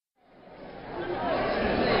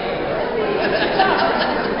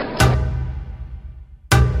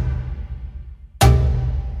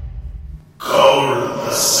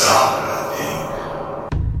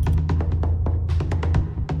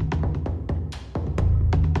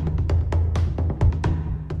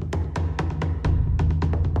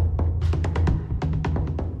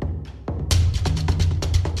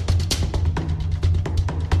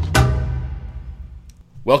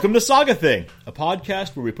Welcome to Saga Thing, a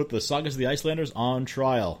podcast where we put the sagas of the Icelanders on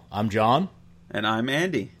trial. I'm John. And I'm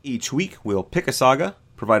Andy. Each week we'll pick a saga,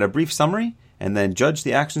 provide a brief summary, and then judge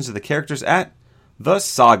the actions of the characters at the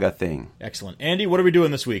Saga Thing. Excellent. Andy, what are we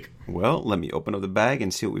doing this week? Well, let me open up the bag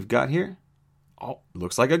and see what we've got here. Oh,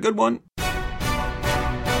 looks like a good one.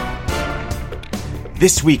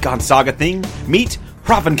 This week on Saga Thing, meet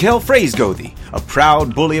Hrafnkel Freysgothy, a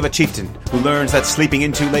proud bully of a chieftain who learns that sleeping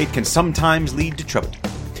in too late can sometimes lead to trouble.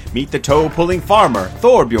 Meet the toe-pulling farmer,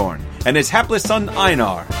 Thorbjorn, and his hapless son,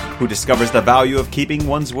 Einar, who discovers the value of keeping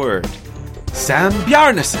one's word. Sam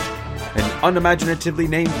Bjarnason, an unimaginatively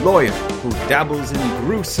named lawyer who dabbles in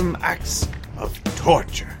gruesome acts of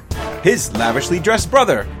torture. His lavishly dressed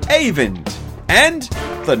brother, Eyvind, and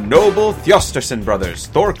the noble Thjosterson brothers,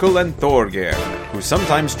 Thorkel and Thorgeir, who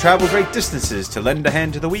sometimes travel great distances to lend a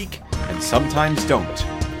hand to the weak, and sometimes don't.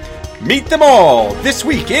 Meet them all this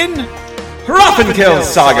week in Hrafnkel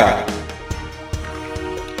Saga!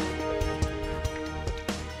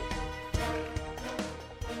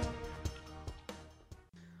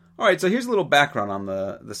 Alright, so here's a little background on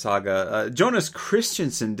the saga. Jonas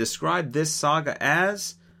Christensen described this saga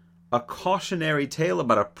as a cautionary tale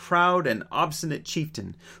about a proud and obstinate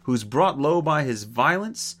chieftain who's brought low by his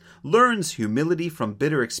violence, learns humility from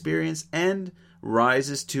bitter experience, and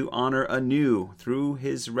rises to honor anew through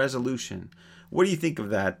his resolution. What do you think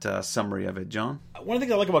of that summary of it, John? One of the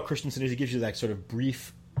things I like about Christensen is he gives you that sort of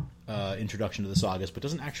brief introduction to the sagas, but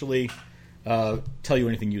doesn't actually tell you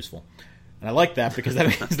anything useful. And I like that because that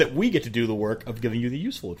means that we get to do the work of giving you the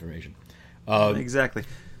useful information. Exactly.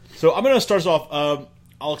 So I'm going to start us off.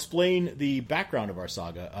 I'll explain the background of our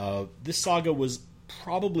saga. This saga was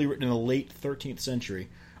probably written in the late 13th century,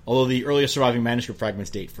 although the earliest surviving manuscript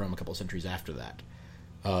fragments date from a couple of centuries after that.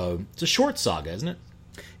 It's a short saga, isn't it?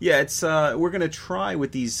 Yeah, it's we're going to try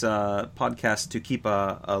with these podcasts to keep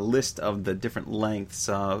a list of the different lengths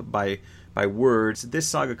by words. This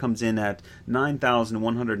saga comes in at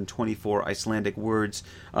 9,124 Icelandic words,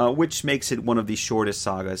 which makes it one of the shortest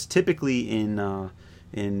sagas. Typically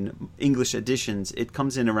in English editions, it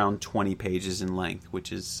comes in around 20 pages in length,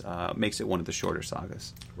 which is makes it one of the shorter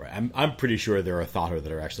sagas. Right. I'm pretty sure there are Thottir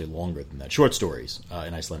that are actually longer than that. Short stories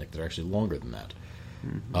in Icelandic that are actually longer than that.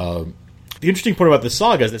 Mm-hmm. The interesting point about the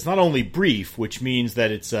saga is that it's not only brief, which means that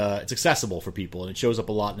it's accessible for people, and it shows up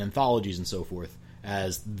a lot in anthologies and so forth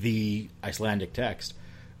as the Icelandic text.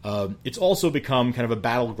 It's also become kind of a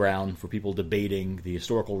battleground for people debating the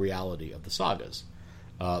historical reality of the sagas.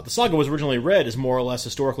 The saga was originally read as more or less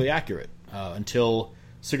historically accurate until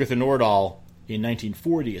Sigurður Nordal in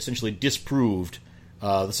 1940 essentially disproved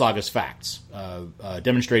the saga's facts,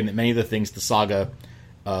 demonstrating that many of the things the saga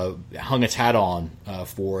hung its hat on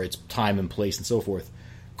for its time and place and so forth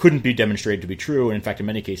couldn't be demonstrated to be true, and in fact in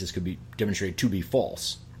many cases could be demonstrated to be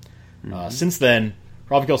false. Mm-hmm. Since then,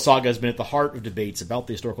 Hrafnkel Saga has been at the heart of debates about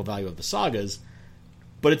the historical value of the sagas,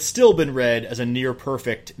 but it's still been read as a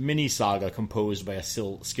near-perfect mini-saga composed by a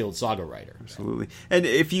skilled saga writer. Absolutely. And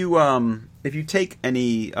if you take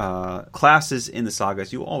any classes in the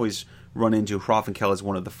sagas, you always run into Hrafnkel as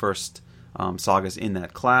one of the first sagas in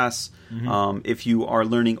that class. Mm-hmm. If you are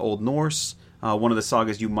learning Old Norse, one of the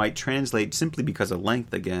sagas you might translate, simply because of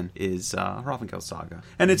length again, is Hrafnkel Saga.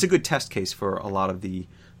 And it's a good test case for a lot of the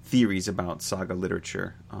theories about saga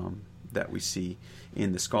literature that we see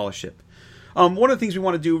in the scholarship. One of the things we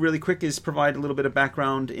want to do really quick is provide a little bit of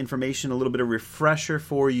background information, a little bit of refresher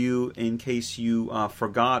for you in case you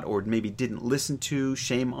forgot or maybe didn't listen to,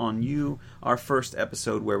 shame on you, our first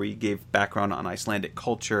episode where we gave background on Icelandic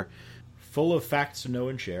culture. Full of facts to know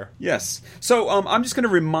and share. Yes. So I'm just going to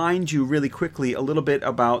remind you really quickly a little bit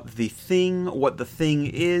about the Thing, what the Thing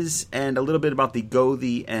is, and a little bit about the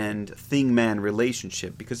Gothi and Thingman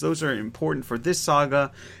relationship, because those are important for this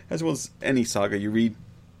saga as well as any saga you read.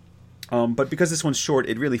 But because this one's short,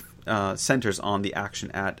 it really centers on the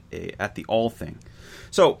action at the Althing.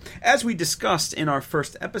 So, as we discussed in our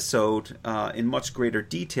first episode, in much greater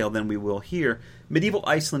detail than we will here, medieval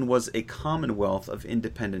Iceland was a commonwealth of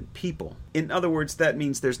independent people. In other words, that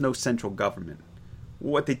means there's no central government.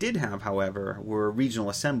 What they did have, however, were regional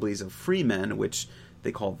assemblies of free men, which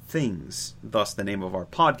they called things, thus the name of our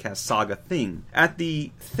podcast, Saga Thing. At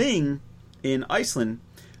the Thing in Iceland,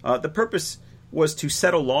 the purpose was to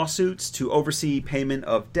settle lawsuits, to oversee payment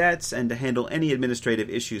of debts, and to handle any administrative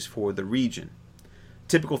issues for the region.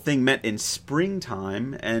 Typical Thing met in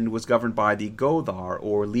springtime and was governed by the Gothar,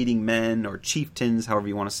 or leading men or chieftains, however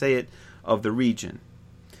you want to say it, of the region.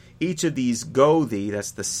 Each of these Gothi,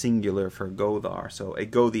 that's the singular for Gothar, so a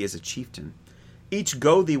Gothi is a chieftain. Each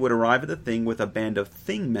Gothi would arrive at the Thing with a band of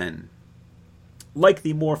Thingmen. Like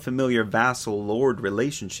the more familiar vassal-lord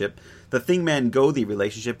relationship, the Thingman-Gothi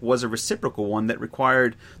relationship was a reciprocal one that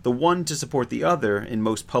required the one to support the other in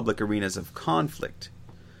most public arenas of conflict.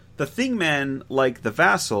 The Thingman, like the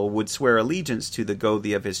vassal, would swear allegiance to the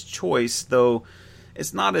Gothi of his choice, though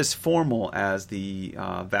it's not as formal as the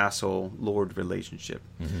vassal-lord relationship.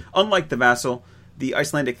 Mm-hmm. Unlike the vassal, the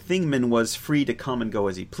Icelandic Thingman was free to come and go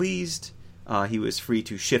as he pleased. He was free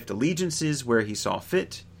to shift allegiances where he saw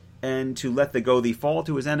fit, and to let the Gothi fall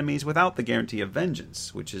to his enemies without the guarantee of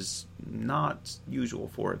vengeance, which is not usual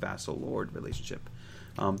for a vassal-lord relationship.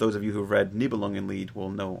 Those of you who've read Nibelungenlied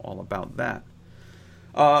will know all about that.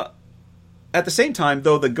 At the same time,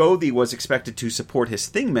 though the Gothi was expected to support his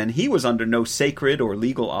Thingmen, he was under no sacred or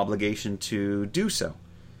legal obligation to do so.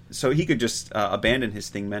 So he could just abandon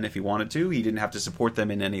his Thingmen if he wanted to. He didn't have to support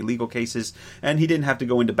them in any legal cases, and he didn't have to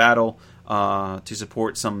go into battle to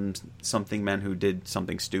support some Thingmen who did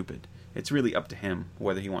something stupid. It's really up to him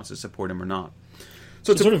whether he wants to support him or not.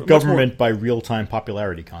 So it's sort of government by real-time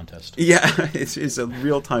popularity contest. Yeah, it's a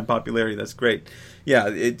real-time popularity. That's great. Yeah,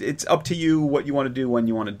 it's up to you what you want to do when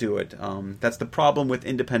you want to do it. That's the problem with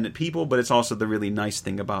independent people, but it's also the really nice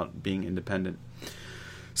thing about being independent.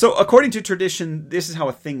 So, according to tradition, this is how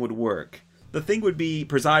a thing would work. The thing would be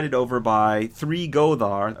presided over by 3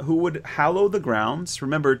 Gothar who would hallow the grounds.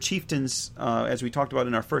 Remember, chieftains, as we talked about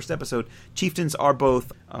in our first episode, chieftains are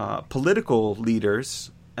both political leaders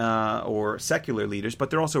or secular leaders, but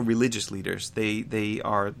they're also religious leaders. They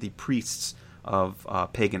are the priests of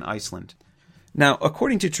pagan Iceland. Now,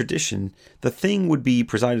 according to tradition, the thing would be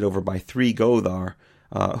presided over by 3 Gothar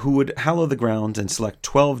who would hallow the grounds and select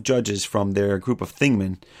 12 judges from their group of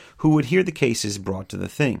Thingmen who would hear the cases brought to the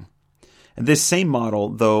thing. And this same model,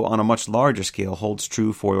 though on a much larger scale, holds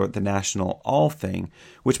true for the National Althing,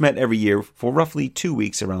 which met every year for roughly 2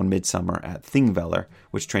 weeks around midsummer at Thingvellir,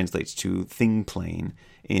 which translates to Thingplain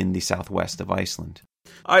in the southwest of Iceland.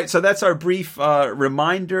 All right, so that's our brief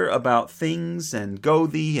reminder about things and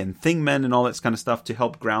Gothi and Thingmen and all that kind of stuff to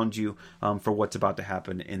help ground you for what's about to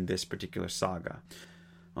happen in this particular saga.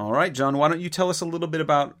 All right, John, why don't you tell us a little bit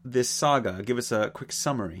about this saga? Give us a quick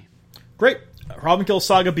summary. Great. Hrafnkel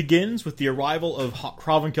saga begins with the arrival of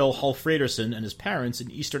Hrafnkel Hallfredarsson and his parents in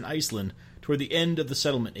eastern Iceland toward the end of the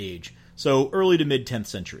settlement age, so early to mid-10th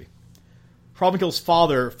century. Hrafnkel's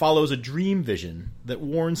father follows a dream vision that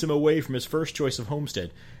warns him away from his first choice of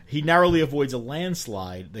homestead. He narrowly avoids a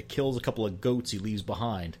landslide that kills a couple of goats he leaves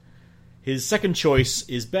behind. His second choice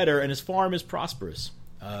is better, and his farm is prosperous.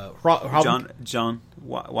 John,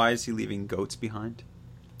 why is he leaving goats behind?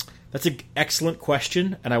 That's an excellent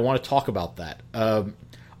question, and I want to talk about that.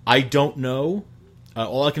 I don't know.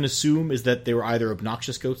 All I can assume is that they were either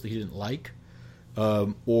obnoxious goats that he didn't like,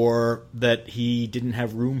 or that he didn't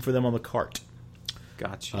have room for them on the cart.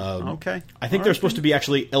 Gotcha. Okay. I think they're supposed to be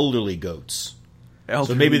actually elderly goats.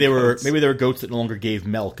 So maybe they were goats that no longer gave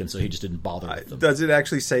milk, and so he just didn't bother with them. Does it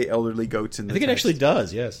actually say elderly goats in the text? I think it actually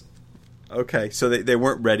does, yes. Okay, so they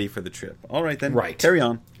weren't ready for the trip. All right, then. Right. Carry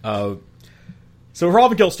on. So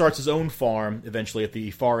Hrafnkel starts his own farm, eventually, at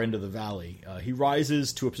the far end of the valley. He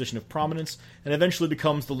rises to a position of prominence and eventually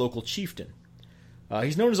becomes the local chieftain.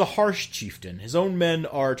 He's known as a harsh chieftain. His own men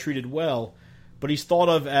are treated well, but he's thought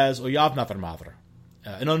of as Oyavnathar,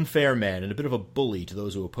 an unfair man and a bit of a bully to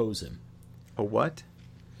those who oppose him. A what?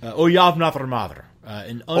 Oyavnathar,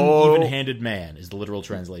 an uneven-handed man is the literal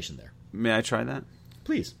translation there. May I try that?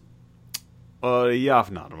 Please.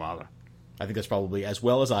 Oyavnathar. I think that's probably as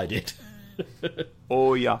well as I did.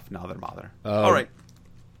 Oyavnathar. All right.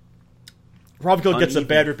 Hrafnkel gets a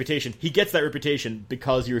bad reputation. He gets that reputation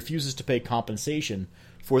because he refuses to pay compensation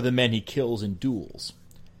for the men he kills in duels.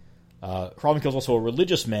 Hrafnkel is also a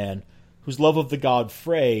religious man whose love of the god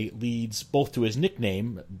Frey leads both to his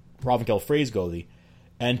nickname, Hrafnkel Freysgothi,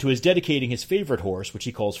 and to his dedicating his favorite horse, which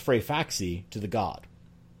he calls Freyfaxi, to the god.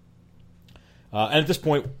 And at this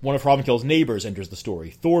point, one of Hrafnkel's neighbors enters the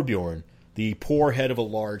story, Thorbjorn, the poor head of a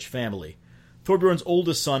large family. Thorbjorn's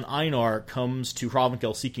oldest son, Einar, comes to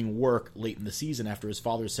Hrafnkel seeking work late in the season after his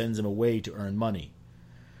father sends him away to earn money.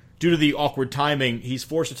 Due to the awkward timing, he's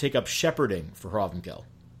forced to take up shepherding for Hrafnkel.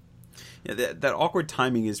 Yeah, that awkward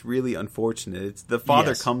timing is really unfortunate. The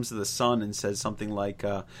father comes to the son and says something like,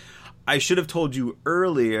 I should have told you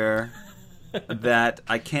earlier that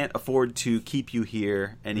I can't afford to keep you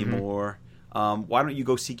here anymore. Mm-hmm. Why don't you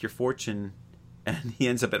go seek your fortune? And he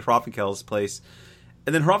ends up at Hrafnkel's place.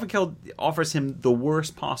 And then Hrafnkel offers him the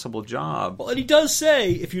worst possible job. Well, and he does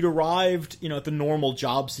say, if you'd arrived, at the normal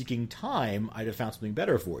job-seeking time, I'd have found something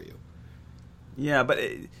better for you. Yeah, but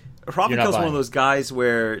Hrafnkel's one of those guys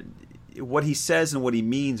where what he says and what he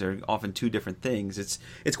means are often two different things.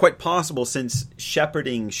 It's quite possible, since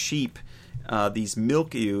shepherding sheep, these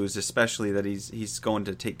milk ewes especially that he's going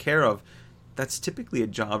to take care of, that's typically a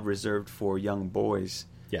job reserved for young boys.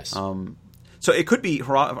 Yes. So it could be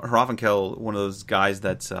Hrafnkel, one of those guys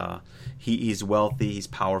that's he's wealthy, he's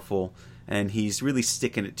powerful, and he's really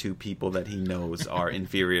sticking it to people that he knows are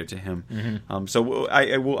inferior to him. Mm-hmm. So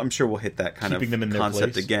I'm sure we'll hit that kind Keeping them in of their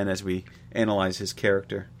concept place. again as we analyze his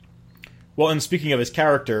character. Well, and speaking of his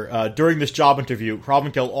character, during this job interview,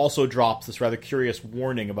 Hrafnkel also drops this rather curious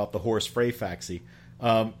warning about the horse Freyfaxi.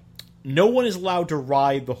 No one is allowed to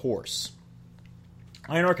ride the horse.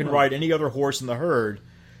 Einar can ride any other horse in the herd,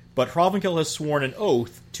 but Hrafnkel has sworn an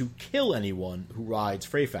oath to kill anyone who rides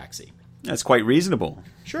Freyfaxi. That's quite reasonable.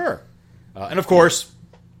 Sure. And of course,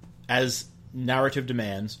 as narrative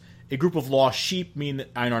demands, a group of lost sheep mean that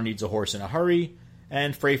Einar needs a horse in a hurry,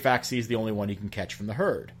 and Freyfaxi is the only one he can catch from the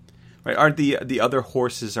herd. Right? Aren't the other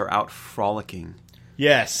horses are out frolicking?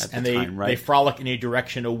 Yes, at the and time, right? they frolic in a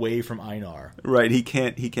direction away from Einar. Right, he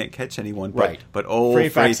can't catch anyone. Right, but old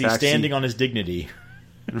Freyfaxi, Freyfaxi, standing on his dignity,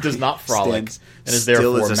 does not frolic stands and is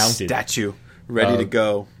still therefore as a mounted. statue, ready to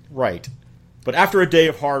go. Right, but after a day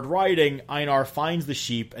of hard riding, Einar finds the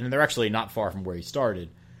sheep, and they're actually not far from where he started.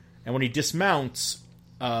 And when he dismounts,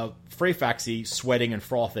 Freyfaxi, sweating and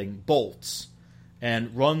frothing, bolts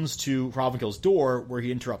and runs to Hrafnkel's door, where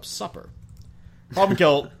he interrupts supper.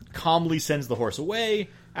 Hrafnkel calmly sends the horse away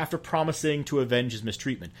after promising to avenge his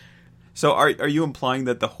mistreatment. So are you implying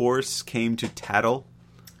that the horse came to tattle?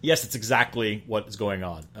 Yes, it's exactly what is going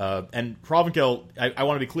on. And Hrafnkel, I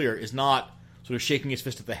want to be clear, is not sort of shaking his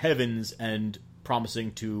fist at the heavens and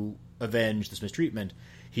promising to avenge this mistreatment.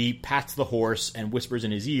 He pats the horse and whispers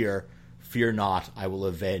in his ear, "Fear not, I will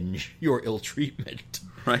avenge your ill treatment."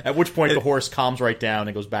 Right. At which point the horse calms right down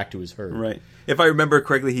and goes back to his herd. Right. If I remember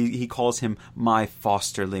correctly, he calls him my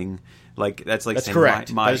fosterling. That's saying,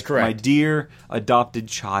 correct. My, that is correct. My dear adopted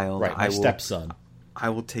child. Right, my stepson. I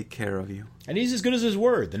will take care of you. And he's as good as his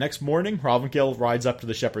word. The next morning, Hrafnkel rides up to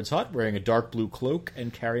the shepherd's hut wearing a dark blue cloak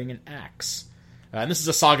and carrying an axe. And this is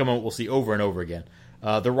a saga moment we'll see over and over again.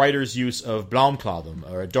 The writer's use of blomkladum,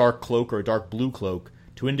 or a dark cloak or a dark blue cloak,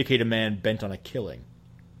 to indicate a man bent on a killing.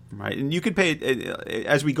 Right, and you could pay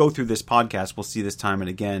as we go through this podcast. We'll see this time and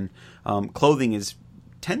again. Clothing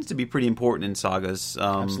tends to be pretty important in sagas.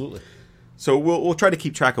 Absolutely. So we'll try to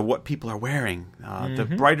keep track of what people are wearing. The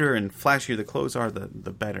brighter and flashier the clothes are,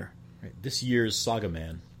 the better. Right. This year's saga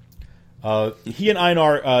man. He and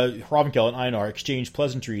Einar, Hrafnkel and Einar, exchange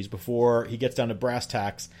pleasantries before he gets down to brass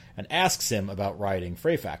tacks and asks him about riding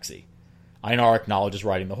Freyfaxi. Einar acknowledges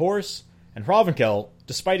riding the horse, and Hrafnkel,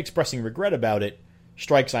 despite expressing regret about it,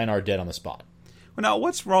 strikes Einar dead on the spot. Well, now,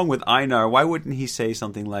 what's wrong with Einar? Why wouldn't he say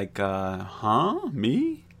something like,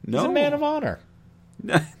 me? No. He's a man of honor.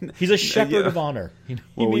 He's a shepherd of honor. He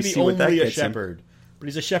may be only a shepherd, but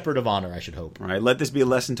he's a shepherd of honor, I should hope. All right, let this be a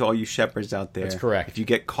lesson to all you shepherds out there. That's correct. If you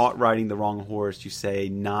get caught riding the wrong horse, you say,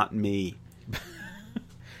 not me.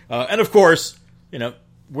 And of course,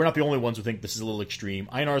 we're not the only ones who think this is a little extreme.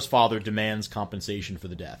 Einar's father demands compensation for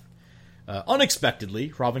the death. Unexpectedly,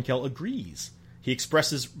 Hrafnkel agrees. He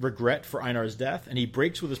expresses regret for Einar's death, and he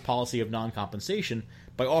breaks with his policy of non-compensation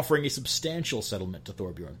by offering a substantial settlement to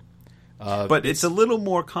Thorbjorn. But it's a little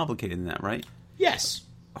more complicated than that, right? Yes.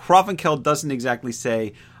 Hrafnkel doesn't exactly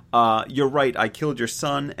say, you're right, I killed your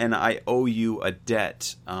son, and I owe you a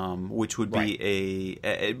debt, which would be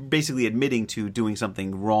basically admitting to doing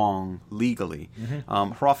something wrong legally.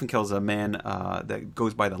 Mm-hmm. Hrafnkel's a man that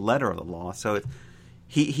goes by the letter of the law, so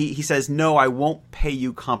He says, no, I won't pay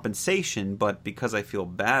you compensation, but because I feel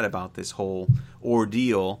bad about this whole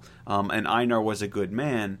ordeal, and Einar was a good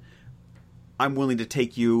man, I'm willing to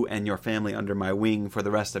take you and your family under my wing for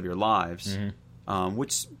the rest of your lives,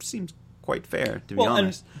 which seems quite fair, to be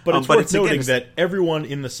honest. But it's worth noting that everyone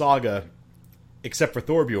in the saga, except for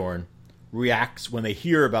Thorbjorn, reacts when they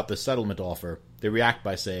hear about the settlement offer. They react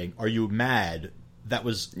by saying, "Are you mad? That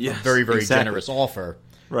was a very, very generous offer.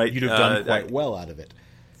 Right. You'd have done quite well out of it."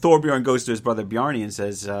 Thorbjorn goes to his brother Bjarni and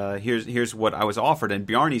says, here's what I was offered. And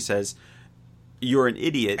Bjarni says, you're an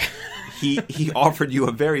idiot. He offered you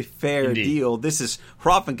a very fair deal. This is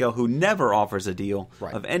Hrafnkel, who never offers a deal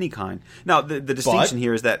of any kind. Now, the distinction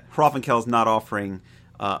here is that Hrafnkel's not offering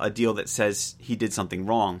a deal that says he did something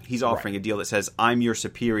wrong. He's offering a deal that says, I'm your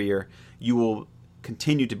superior. You will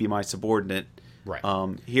continue to be my subordinate. Right.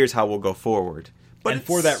 Here's how we'll go forward. But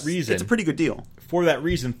for that reason, it's a pretty good deal. For that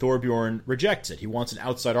reason, Thorbjorn rejects it. He wants an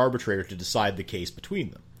outside arbitrator to decide the case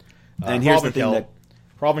between them. And here's the thing that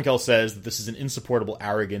Hrafnkel says that this is an insupportable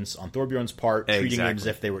arrogance on Thorbjorn's part, treating them as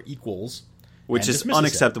if they were equals. Which and is dismisses him.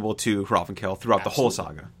 unacceptable to Hrafnkel throughout the whole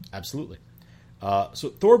saga. Absolutely. So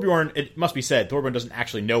Thorbjorn, it must be said, Thorbjorn doesn't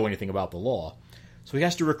actually know anything about the law, so he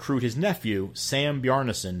has to recruit his nephew, Sam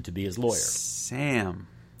Bjarnason, to be his lawyer. Sam.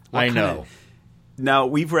 I know. Now,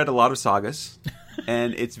 we've read a lot of sagas,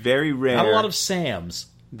 and it's very rare Not a lot of Sams.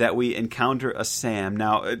 that we encounter a Sam.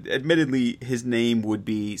 Now, admittedly, his name would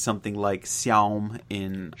be something like Sjaum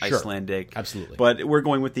in Sure. Icelandic. Absolutely. But we're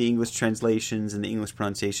going with the English translations and the English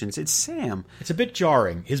pronunciations. It's Sam. It's a bit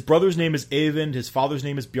jarring. His brother's name is Eyvind, his father's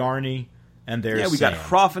name is Bjarni, and there's Yeah, we Sam. got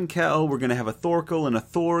Hrafnkel. We're going to have a Thorkel and a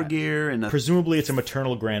Thorgir and a Presumably it's a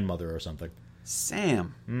maternal grandmother or something.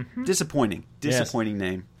 Sam. Mm-hmm. Disappointing. Disappointing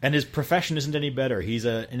name. And his profession isn't any better. He's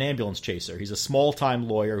an ambulance chaser. He's a small-time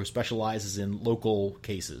lawyer who specializes in local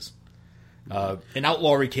cases. An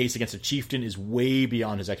outlawry case against a chieftain is way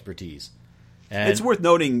beyond his expertise. And It's worth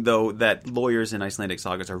noting, though, that lawyers in Icelandic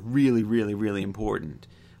sagas are really, really, really important.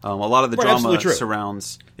 A lot of the Right, drama absolutely true.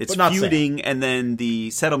 surrounds it's But not feuding and then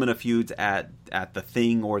the settlement of feuds at the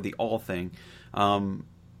thing or the all thing.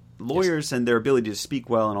 Lawyers and their ability to speak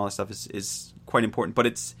well and all that stuff is quite important, but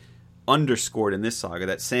it's underscored in this saga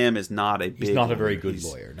that Sam is not a big he's not a very lawyer. good He's-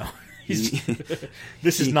 lawyer, no.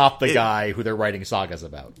 This is not the guy who they're writing sagas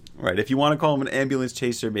about. Right. If you want to call him an ambulance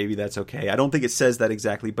chaser, maybe that's okay. I don't think it says that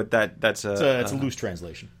exactly, but that's It's a loose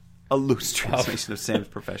translation. a loose translation of Sam's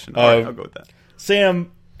profession. All right, I'll go with that.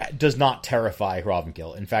 Sam does not terrify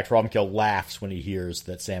Hrafnkel. In fact, Hrafnkel laughs when he hears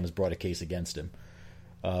that Sam has brought a case against him.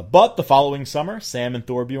 But the following summer, Sam and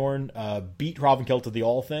Thorbjorn beat Hrafnkel to the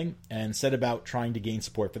Althing and set about trying to gain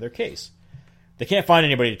support for their case. They can't find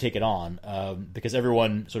anybody to take it on because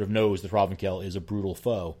everyone sort of knows that Hrafnkel is a brutal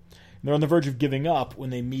foe. And they're on the verge of giving up when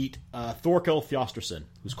they meet Thorkel Thjostarson,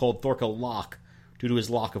 who's called Thorkel Lock due to his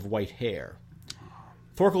lock of white hair.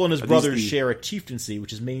 Thorkel and his brothers share a chieftaincy,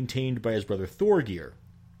 which is maintained by his brother Thorgir.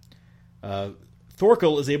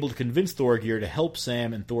 Thorkel is able to convince Thorgir to help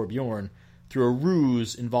Sam and Thorbjorn through a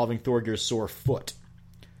ruse involving Thorgir's sore foot.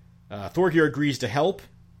 Thorgir agrees to help,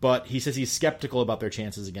 but he says he's skeptical about their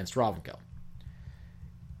chances against Hrafnkel.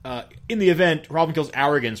 In the event, Hrafnkel's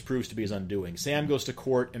arrogance proves to be his undoing. Sam goes to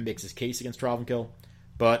court and makes his case against Hrafnkel,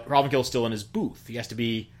 but Hrafnkel's still in his booth. He has to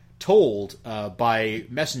be told by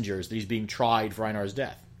messengers that he's being tried for Einar's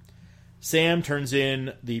death. Sam turns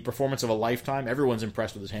in the performance of a lifetime. Everyone's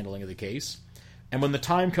impressed with his handling of the case. And when the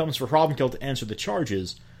time comes for Hrafnkel to answer the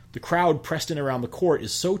charges, the crowd pressed in around the court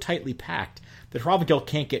is so tightly packed that Hrafnkel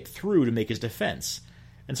can't get through to make his defense.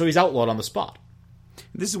 And so he's outlawed on the spot.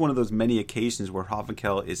 This is one of those many occasions where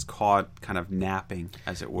Hrafnkel is caught kind of napping,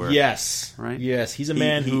 as it were. Yes. Right? Yes, he's a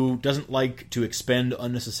man who doesn't like to expend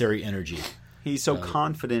unnecessary energy. He's so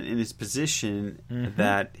confident in his position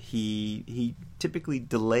that he typically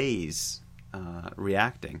delays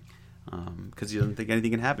reacting because he doesn't think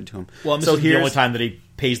anything can happen to him. Well, and this is the only time that he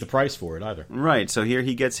pays the price for it, either. Right, so here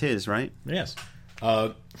he gets his, right? Yes.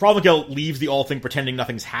 Hrafnkel leaves the All Thing pretending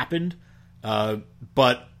nothing's happened,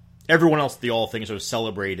 but everyone else at the All Thing is sort of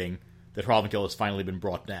celebrating that Hrafnkel has finally been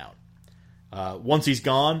brought down. Once he's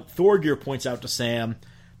gone, Thorgir points out to Sam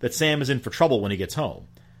that Sam is in for trouble when he gets home,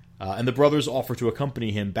 and the brothers offer to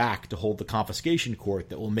accompany him back to hold the confiscation court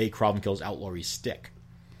that will make Hrafnkel's outlawry stick.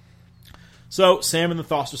 So Sam and the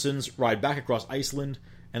Thjostarsons ride back across Iceland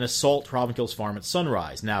and assault Hrafnkel's farm at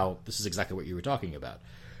sunrise. Now, this is exactly what you were talking about.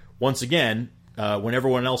 Once again, when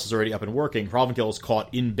everyone else is already up and working, Hrafnkel is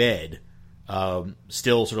caught in bed,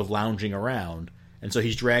 still sort of lounging around, and so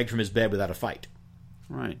he's dragged from his bed without a fight.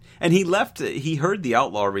 Right. And he heard the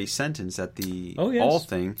outlawry sentence at the All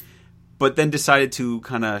Thing, but then decided to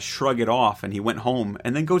kind of shrug it off, and he went home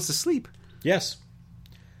and then goes to sleep. Yes.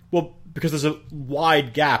 Well, because there's a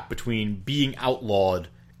wide gap between being outlawed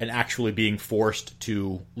and actually being forced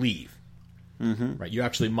to leave. Mm-hmm. Right? You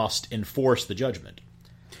actually must enforce the judgment.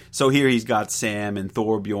 So here he's got Sam and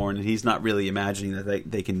Thorbjorn, and he's not really imagining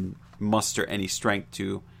that they can muster any strength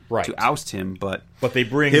to oust him. But they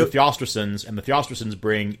bring the Thjostarsons, and the Thjostarsons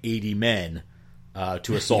bring 80 men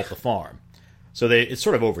to assault the farm. So it's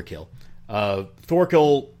sort of overkill.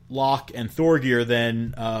 Thorkel, Lock, and Thorgir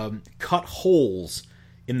then cut holes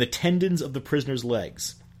in the tendons of the prisoners'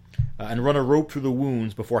 legs and run a rope through the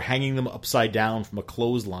wounds before hanging them upside down from a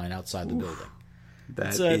clothesline outside the building.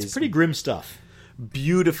 It's pretty grim stuff.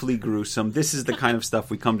 Beautifully gruesome. This is the kind of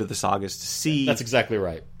stuff we come to the sagas to see. That's exactly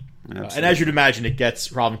right. And as you'd imagine, it gets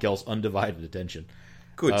Hrafnkel's undivided attention.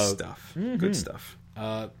 Good stuff. Mm-hmm. Good stuff.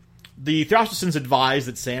 The Thjostarsons advise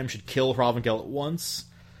that Sam should kill Hrafnkel at once,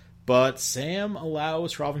 but Sam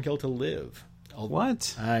allows Hrafnkel to live.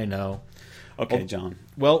 What? I know. Okay, John.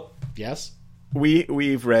 Well, yes.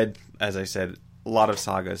 We've read, as I said, a lot of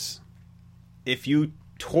sagas. If you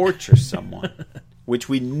torture someone, which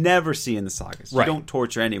we never see in the sagas. Right. You don't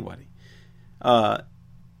torture anybody.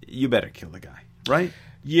 You better kill the guy, right?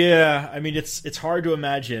 Yeah, I mean, it's hard to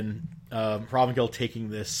imagine Hrafnkel taking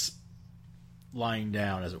this lying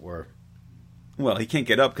down, as it were. Well, he can't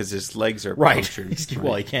get up because his legs are Right. punctured.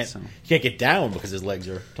 Well, he can't get down because his legs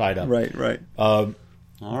are tied up. Right. All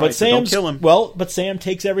right, but so don't Sam's, kill him. Well, but Sam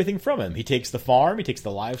takes everything from him. He takes the farm, he takes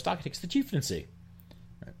the livestock, he takes the chieftaincy.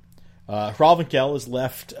 Hrafnkel is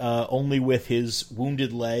left only with his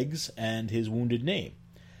wounded legs and his wounded name.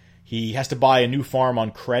 He has to buy a new farm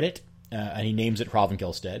on credit, and he names it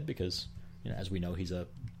Hrafnkelstead because, as we know, he's a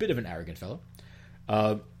bit of an arrogant fellow.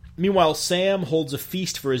 Meanwhile, Sam holds a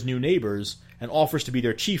feast for his new neighbors and offers to be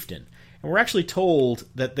their chieftain. And we're actually told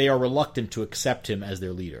that they are reluctant to accept him as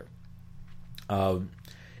their leader.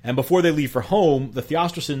 And before they leave for home, the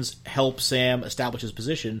Theostrasons help Sam establish his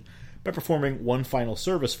position by performing one final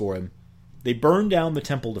service for him. They burn down the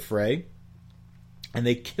temple to Frey, and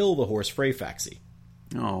they kill the horse Freyfaxi.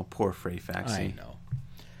 Oh, poor Freyfaxi. I know.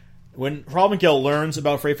 When Hrafnkel learns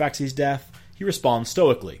about Freyfaxi's death, he responds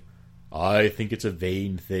stoically, "I think it's a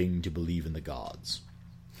vain thing to believe in the gods."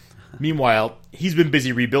 Meanwhile, he's been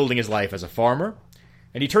busy rebuilding his life as a farmer,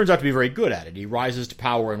 and he turns out to be very good at it. He rises to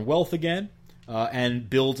power and wealth again, and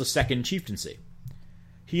builds a second chieftaincy.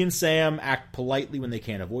 He and Sam act politely when they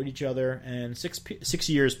can't avoid each other, and 6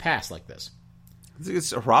 years pass like this.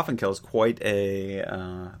 Hrafnkel is quite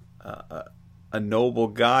a noble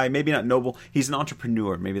guy. Maybe not noble. He's an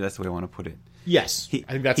entrepreneur. Maybe that's the way I want to put it. Yes, I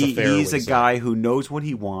think that's a fair way He's to a say guy it. who knows what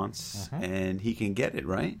he wants, and he can get it,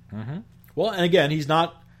 right? Well, and again, he's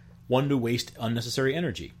not one to waste unnecessary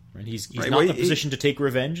energy. Right? He's Right, not well, in a position to take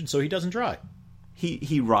revenge, and so he doesn't try.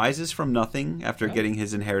 He rises from nothing after Yeah. getting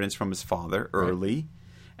his inheritance from his father early,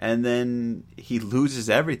 and then he loses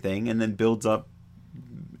everything, and then builds up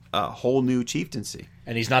a whole new chieftaincy.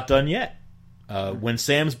 And he's not done yet. When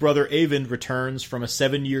Sam's brother Eyvind returns from a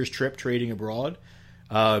 7 years trip trading abroad,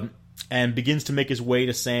 and begins to make his way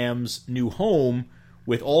to Sam's new home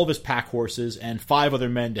with all of his pack horses and 5 other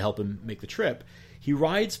men to help him make the trip, he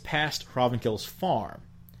rides past Hrafnkel's farm.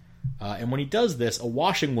 And when he does this, a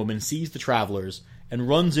washing woman sees the travelers and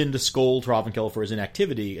runs in to scold Hrafnkel for his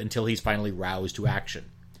inactivity until he's finally roused to action.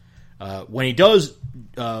 When he does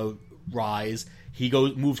rise, he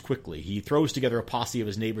moves quickly. He throws together a posse of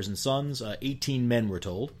his neighbors and sons, 18 men we're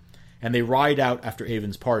told, and they ride out after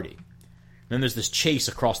Eyvind's party. Then there's this chase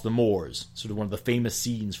across the moors, sort of one of the famous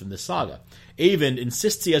scenes from this saga. Eyvind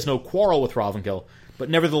insists he has no quarrel with Hrafnkel, but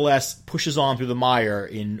nevertheless pushes on through the mire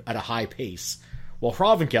at a high pace, while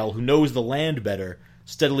Hrafnkel, who knows the land better,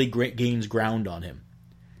 steadily gains ground on him.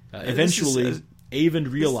 Eventually,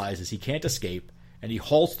 Eyvind realizes he can't escape, and he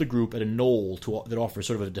halts the group at a knoll that offers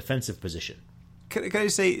sort of a defensive position. Can I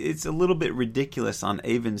say it's a little bit ridiculous on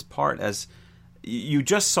Eyvind's part, as you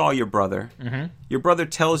just saw your brother. Mm-hmm. Your brother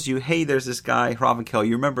tells you, "Hey, there's this guy Hrafnkel.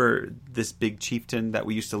 You remember this big chieftain that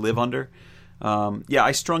we used to live under? Yeah,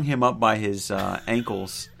 I strung him up by his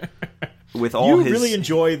ankles with all his. You really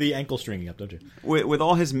enjoy the ankle stringing up, don't you? With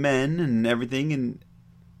all his men and everything, and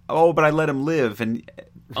but I let him live. And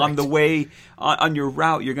on the way on your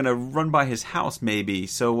route, you're going to run by his house, maybe.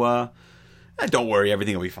 So don't worry,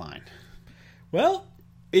 everything will be fine." Well,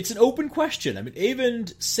 it's an open question. I mean,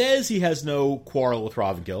 Eyvind says he has no quarrel with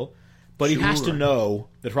Hrafnkel, but he has to know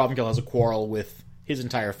that Hrafnkel has a quarrel with his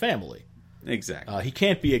entire family. Exactly. He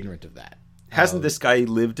can't be ignorant of that. Hasn't this guy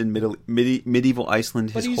lived in medieval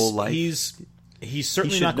Iceland his whole life? He's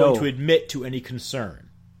certainly not going to admit to any concern.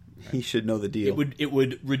 He should know the deal. It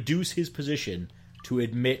would reduce his position to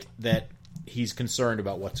admit that he's concerned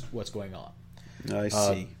about what's going on. I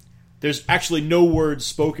see. There's actually no words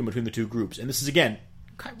spoken between the two groups, and this is, again,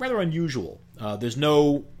 rather unusual. There's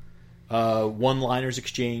no one-liners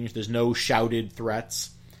exchanged. There's no shouted threats.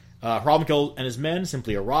 Hrafnkel and his men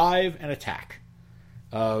simply arrive and attack.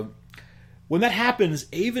 When that happens,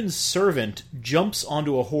 Eyvind's servant jumps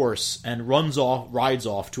onto a horse and rides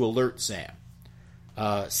off to alert Sam.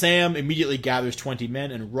 Sam immediately gathers 20 men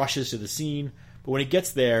and rushes to the scene, but when he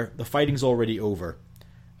gets there, the fighting's already over.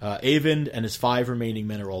 Eyvind and his 5 remaining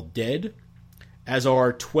men are all dead, as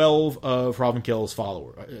are 12 of Hrafnkel's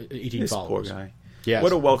 18 this followers. Poor guy. Yes.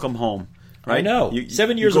 What a welcome home. Right? I know.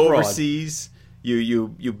 7 years you go abroad. overseas,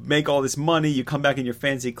 you make all this money, you come back in your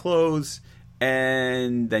fancy clothes,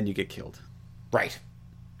 and then you get killed. Right.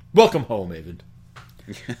 Welcome home, Eyvind.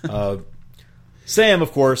 Sam,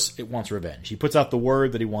 of course, wants revenge. He puts out the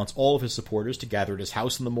word that he wants all of his supporters to gather at his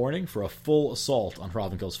house in the morning for a full assault on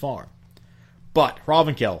Hrafnkel's farm. But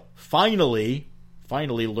Hrafnkel, finally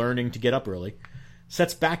learning to get up early,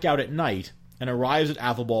 sets back out at night and arrives at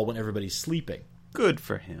Athelball when everybody's sleeping. Good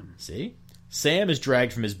for him. See? Sam is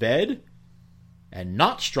dragged from his bed and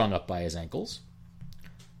not strung up by his ankles.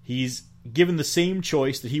 He's given the same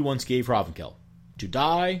choice that he once gave Hrafnkel, to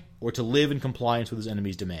die or to live in compliance with his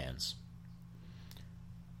enemy's demands.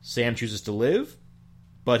 Sam chooses to live,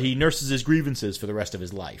 but he nurses his grievances for the rest of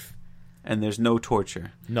his life. And there's no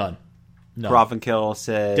torture. None. Hrafnkel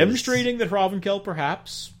says... Demonstrating that Hrafnkel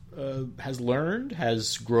perhaps has learned,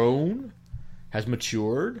 has grown, has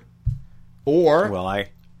matured, or... Well,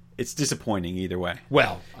 it's disappointing either way.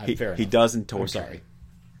 Well, fair enough. He doesn't torture. I'm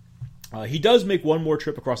sorry. He does make one more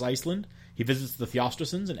trip across Iceland. He visits the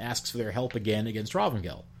Thjostolfsons and asks for their help again against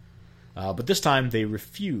Hrafnkel. But this time they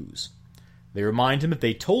refuse. They remind him that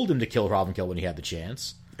they told him to kill Hrafnkel when he had the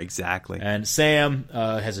chance. Exactly. And Sam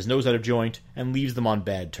has his nose out of joint and leaves them on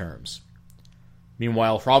bad terms.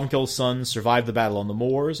 Meanwhile, Hrafnkel's sons survive the battle on the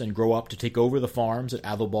moors and grow up to take over the farms at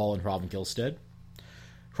Athelball and Hrafnkel's stead.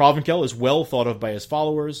 Hrafnkel is well thought of by his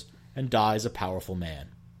followers and dies a powerful man.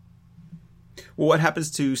 Well, what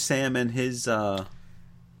happens to Sam and his That's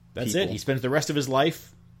people? it. He spends the rest of his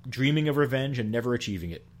life dreaming of revenge and never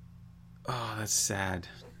achieving it. Oh, that's sad.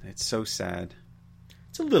 It's so sad.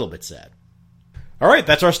 It's a little bit sad. All right,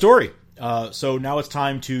 that's our story. So now it's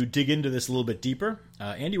time to dig into this a little bit deeper.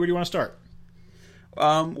 Andy, where do you want to start?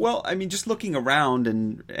 Well, I mean, just looking around,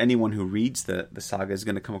 and anyone who reads the saga is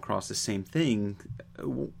going to come across the same thing.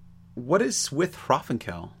 What is with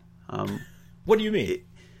Hrafnkel? What do you mean?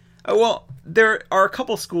 Well, there are a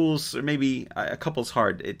couple schools, or maybe a couple's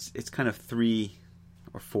hard. It's kind of 3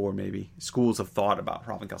 or 4 maybe schools of thought about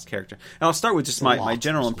Hrafnkel's character. And I'll start with just my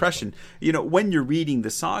general impression. You know, when you're reading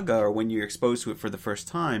the saga or when you're exposed to it for the first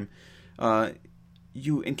time,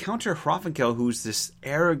 you encounter Hrafnkel, who's this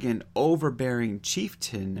arrogant, overbearing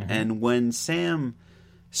chieftain, and when Sam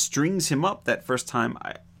strings him up that first time,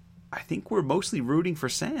 I think we're mostly rooting for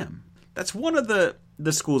Sam. That's one of the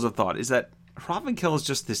schools of thought, is that Hrafnkel is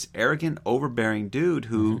just this arrogant, overbearing dude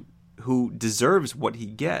who deserves what he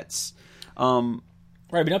gets.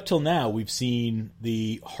 Right, I mean, up till now, we've seen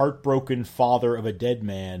the heartbroken father of a dead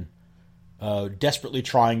man desperately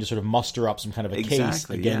trying to sort of muster up some kind of a case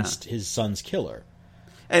against his son's killer.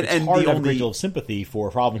 And it's hard to have a great deal of sympathy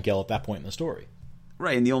for Hrafnkel at that point in the story.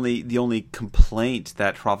 Right, and the only complaint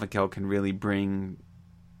that Hrafnkel can really bring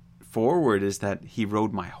forward is that he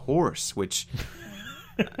rode my horse, which,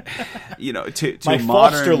 you know, to my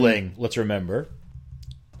modern fosterling, let's remember.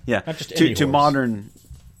 Yeah, not just any to horse.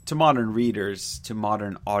 To modern readers, to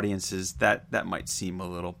modern audiences, that might seem a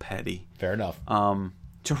little petty. Fair enough.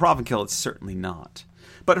 To Hrafnkel, it's certainly not.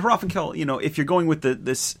 But Hrafnkel, you know, if you're going with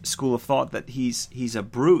this school of thought that he's a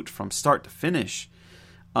brute from start to finish,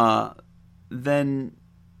 then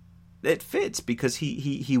it fits, because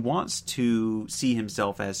he wants to see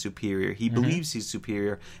himself as superior. He believes he's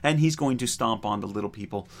superior, and he's going to stomp on the little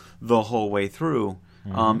people the whole way through.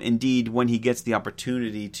 Indeed, when he gets the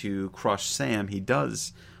opportunity to crush Sam, he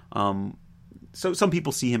does. So some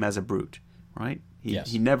people see him as a brute, right?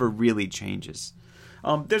 He never really changes.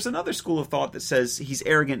 There's another school of thought that says he's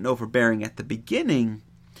arrogant and overbearing at the beginning,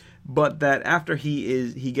 but that after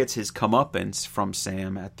he gets his comeuppance from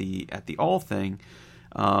Sam at the Althing,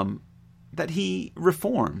 that he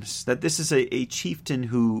reforms. That this is a chieftain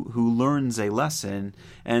who learns a lesson,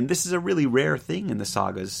 and this is a really rare thing in the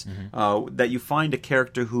sagas, that you find a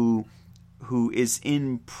character who is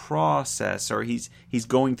in process, or he's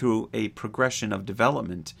going through a progression of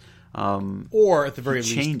development, or at the very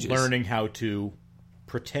least changes. Learning how to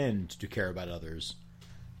pretend to care about others,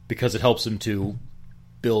 because it helps him to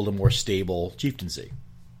build a more stable chieftaincy.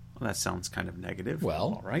 Well, that sounds kind of negative.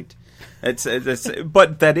 Well, all right,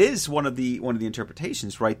 but that is one of the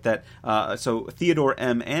interpretations, right? That so Theodore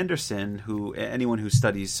M. Anderson, who anyone who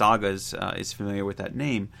studies sagas is familiar with that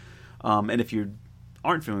name, and if you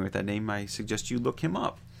aren't familiar with that name, I suggest you look him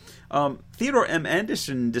up. Theodore M.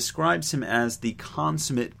 Anderson describes him as the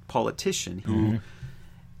consummate politician who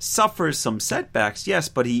suffers some setbacks, yes,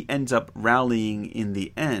 but he ends up rallying in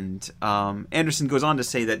the end. Anderson goes on to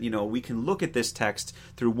say that, you know, we can look at this text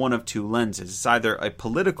through one of two lenses. It's either a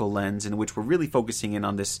political lens, in which we're really focusing in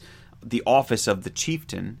on the office of the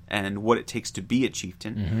chieftain and what it takes to be a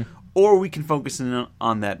chieftain, or we can focus in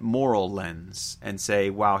on that moral lens and say,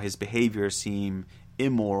 wow, his behavior seem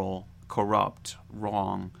immoral, corrupt,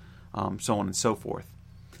 wrong, so on and so forth.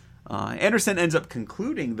 Anderson ends up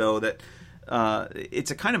concluding, though, that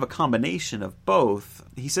it's a kind of a combination of both.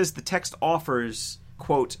 He says the text offers,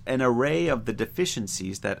 quote, an array of the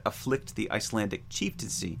deficiencies that afflict the Icelandic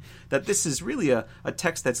chieftaincy. That this is really a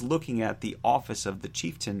text that's looking at the office of the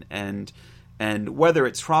chieftain, and whether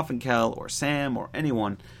it's Hrafnkel or Sam or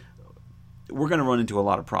anyone, we're going to run into a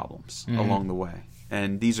lot of problems along the way.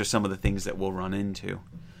 And these are some of the things that we'll run into.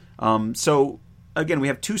 So, again, we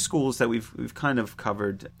have two schools that we've kind of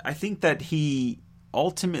covered. I think that he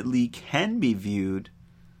ultimately can be viewed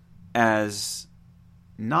as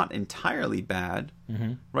not entirely bad,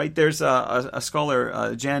 right? There's a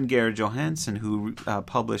scholar, Jan Geir Johansen, who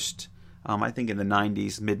published, I think in the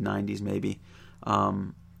 90s, mid-90s maybe,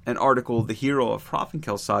 an article, The Hero of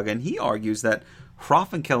Hrafnkel's Saga, and he argues that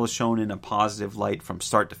Hrafnkel is shown in a positive light from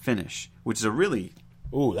start to finish, which is a really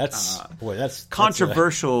that's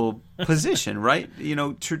controversial position, right? You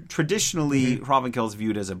know, traditionally Hrafnkel is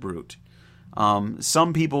viewed as a brute.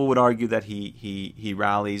 Some people would argue that he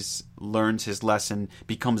rallies, learns his lesson,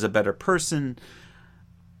 becomes a better person.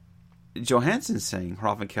 Johansen's saying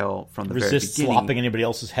Hrafnkel from the very beginning resists lopping anybody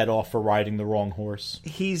else's head off for riding the wrong horse.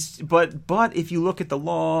 But if you look at the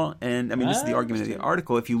law, and I mean this is the argument of the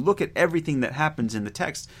article, if you look at everything that happens in the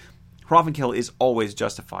text, Hrafnkel is always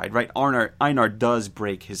justified, right? Einar does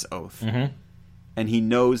break his oath, and he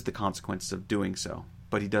knows the consequences of doing so,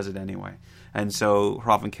 but he does it anyway. And so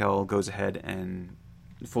Hrafnkel goes ahead and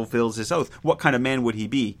fulfills his oath. What kind of man would he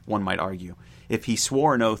be, one might argue, if he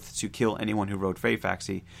swore an oath to kill anyone who rode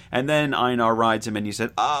Freyfaxi, and then Einar rides him and he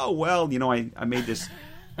said, oh, well, you know, I made this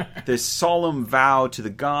this solemn vow to the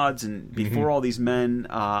gods, and before all these men,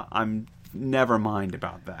 I'm never mind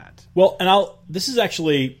about that. Well, and this is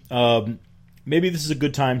actually, maybe this is a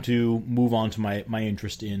good time to move on to my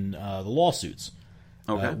interest in the lawsuits,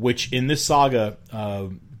 which in this saga,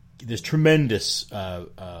 there's tremendous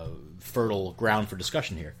fertile ground for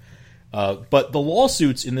discussion here. But the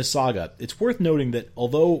lawsuits in this saga, it's worth noting that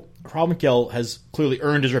although Hrafnkel has clearly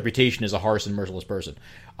earned his reputation as a harsh and merciless person,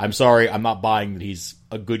 I'm sorry, I'm not buying that he's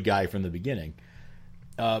a good guy from the beginning.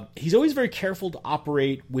 He's always very careful to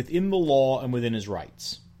operate within the law and within his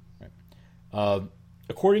rights. Right?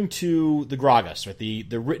 According to the Gragas, right,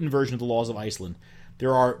 the written version of the laws of Iceland,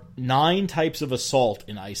 there are 9 types of assault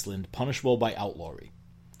in Iceland punishable by outlawry.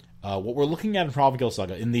 What we're looking at in Hrafnkel's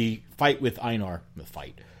saga, in the fight with Einar,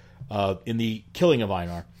 in the killing of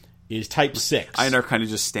Einar, is type 6. Einar kind of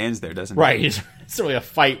just stands there, doesn't he? Right. It's really a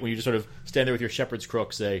fight when you just sort of stand there with your shepherd's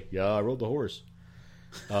crook, say, yeah, I rode the horse.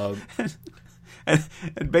 And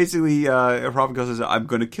basically, Hrafnkel says, I'm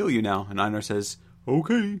going to kill you now. And Einar says,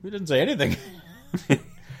 okay. He doesn't say anything.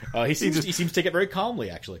 He seems to take it very calmly,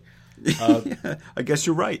 actually. Yeah, I guess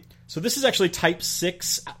you're right. So this is actually type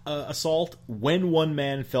 6 assault when one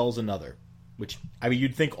man fells another. Which, I mean,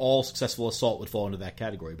 you'd think all successful assault would fall into that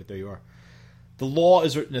category, but there you are. The law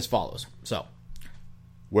is written as follows. So,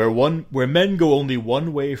 where men go only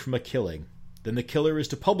one way from a killing, then the killer is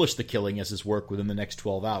to publish the killing as his work within the next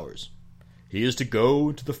 12 hours. He is to go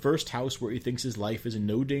into the first house where he thinks his life is in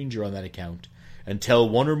no danger on that account, and tell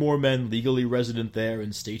one or more men legally resident there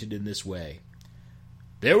and state it in this way.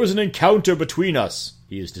 There was an encounter between us,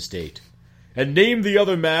 he is to state, and name the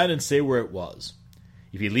other man and say where it was.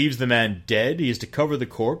 If he leaves the man dead, he is to cover the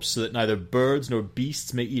corpse so that neither birds nor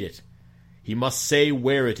beasts may eat it. He must say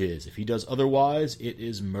where it is. If he does otherwise, it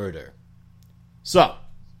is murder. So,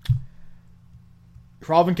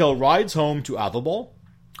 Hrafnkel rides home to Athelball,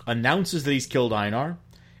 announces that he's killed Einar,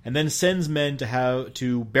 and then sends men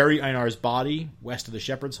to bury Einar's body west of the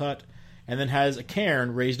shepherd's hut, and then has a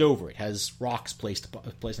cairn raised over it, has rocks placed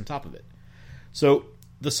on top of it. So,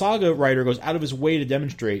 the saga writer goes out of his way to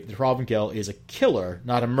demonstrate that Hrafnkel is a killer,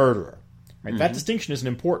 not a murderer. Right? That distinction is an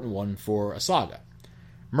important one for a saga.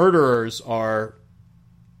 Murderers are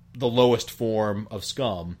the lowest form of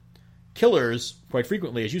scum. Killers, quite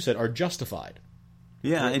frequently, as you said, are justified.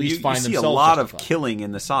 Yeah, and you see a lot of killing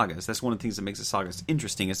in the sagas. That's one of the things that makes the sagas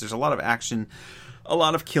interesting, is there's a lot of action, a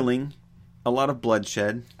lot of killing, a lot of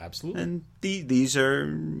bloodshed. Absolutely. And these are,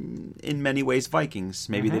 in many ways, Vikings.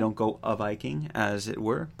 Maybe they don't go a Viking, as it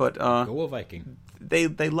were, but go a Viking. They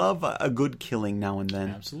love a good killing now and then.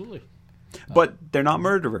 Absolutely. But they're not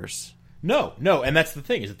murderers. No, and that's the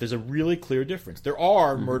thing, is that there's a really clear difference. There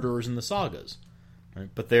are murderers in the sagas, right?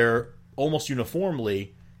 But they're almost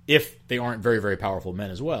uniformly, if they aren't very, very powerful men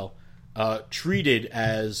as well, treated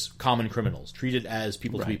as common criminals, treated as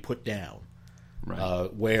people to be put down.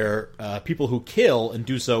 Right. Where people who kill and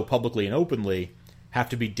do so publicly and openly have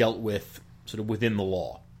to be dealt with sort of within the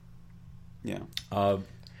law. Yeah.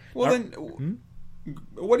 What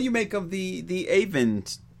do you make of the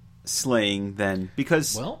Eyvind slaying then?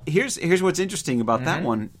 Because here's what's interesting about that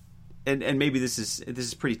one, and maybe this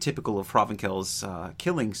is pretty typical of Hrafnkel's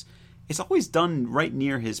killings. It's always done right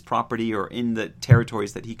near his property or in the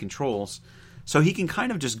territories that he controls, so he can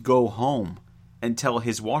kind of just go home and tell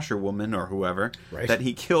his washerwoman or whoever that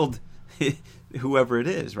he killed whoever it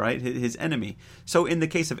is, right? His enemy. So in the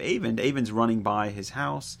case of Avon's running by his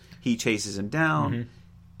house. He chases him down.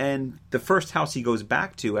 And the first house he goes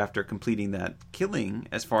back to after completing that killing,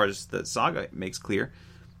 as far as the saga makes clear,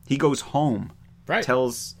 he goes home. Right.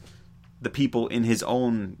 Tells the people in his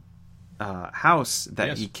own house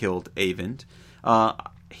that he killed Avon.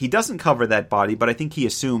 He doesn't cover that body, but I think he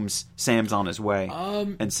assumes Sam's on his way,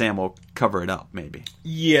 and Sam will cover it up, maybe.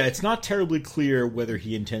 Yeah, it's not terribly clear whether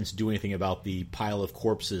he intends to do anything about the pile of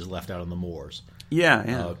corpses left out on the moors.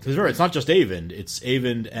 Yeah. Because it's not just Avon. It's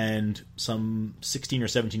Avon and some 16 or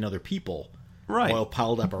 17 other people all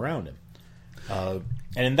piled up around him.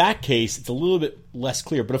 And in that case, it's a little bit less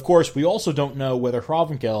clear. But of course, we also don't know whether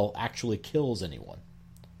Hrafnkel actually kills anyone.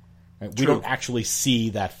 Right? We don't actually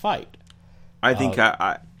see that fight. I think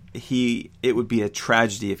it would be a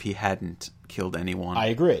tragedy if he hadn't killed anyone. I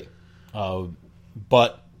agree.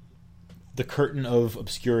 But the curtain of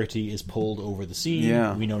obscurity is pulled over the scene.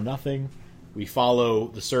 Yeah. We know nothing. We follow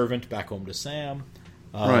the servant back home to Sam.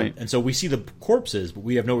 Right. And so we see the corpses, but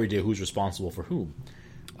we have no idea who's responsible for whom.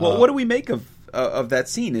 Well, what do we make of that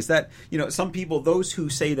scene? Is that, some people, those who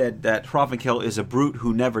say that Hrafnkel is a brute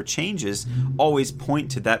who never changes, always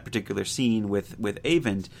point to that particular scene with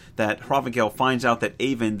Avon, that Hrafnkel finds out that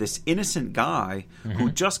Avon, this innocent guy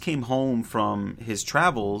who just came home from his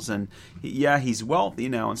travels, and he's wealthy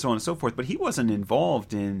now and so on and so forth, but he wasn't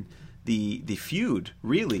involved in the feud,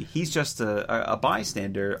 really. He's just a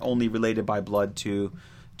bystander, only related by blood to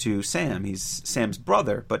Sam. He's Sam's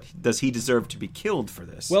brother, but does he deserve to be killed for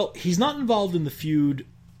this? Well, he's not involved in the feud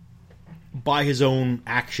by his own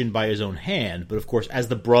action, by his own hand, but of course, as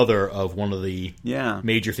the brother of one of the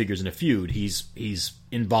major figures in a feud, he's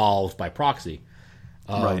involved by proxy.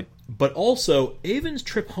 Right. But also, Avon's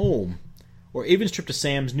trip home, or Avon's trip to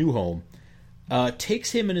Sam's new home,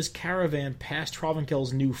 takes him and his caravan past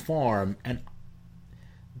Hrafnkel's new farm, and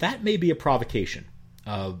that may be a provocation.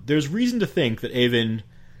 There's reason to think that Avon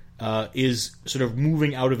is sort of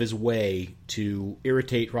moving out of his way to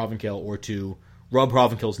irritate Hrafnkel or to rub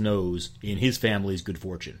Hrafnkel's nose in his family's good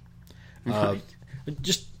fortune.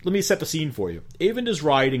 Just let me set the scene for you. Avon is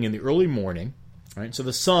riding in the early morning, right? So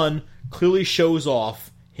the sun clearly shows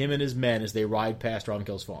off him and his men as they ride past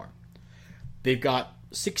Hrafnkel's farm. They've got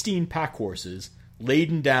 16 pack horses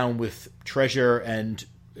laden down with treasure and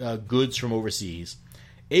goods from overseas.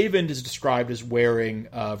 Avon is described as wearing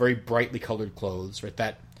very brightly colored clothes, right?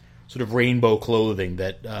 That sort of rainbow clothing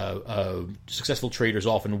that successful traders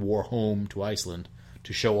often wore home to Iceland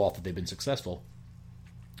to show off that they've been successful.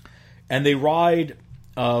 And they ride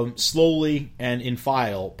slowly and in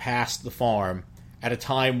file past the farm at a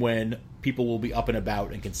time when people will be up and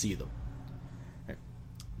about and can see them.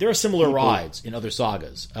 There are similar rides in other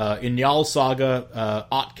sagas. In Njal's saga,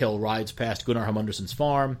 Otkel rides past Gunnar Hamundersson's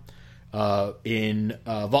farm. In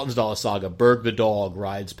Vatnsdala's saga, Berg the dog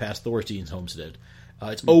rides past Thorstein's homestead.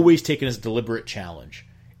 It's always taken as a deliberate challenge.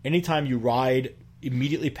 Anytime you ride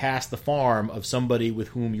immediately past the farm of somebody with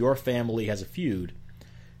whom your family has a feud,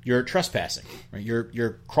 you're trespassing. Right?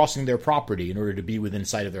 You're crossing their property in order to be within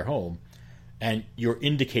sight of their home, and you're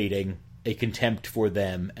indicating a contempt for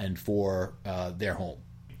them and for their home.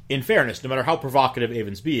 In fairness, no matter how provocative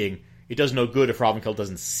Avon's being, it does no good if Hrafnkel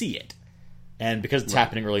doesn't see it. And because it's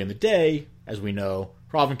happening early in the day, as we know,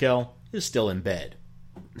 Hrafnkel is still in bed.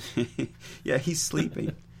 Yeah, he's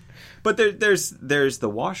sleeping. But there's the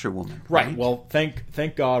washerwoman, right? Well,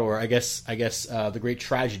 thank God, or I guess the great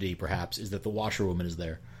tragedy perhaps is that the washerwoman is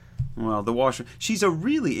there. Well, she's a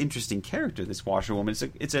really interesting character. This washerwoman.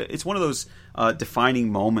 It's one of those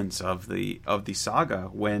defining moments of the saga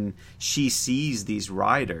when she sees these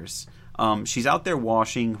riders. She's out there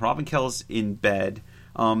washing. Hrafnkel's in bed.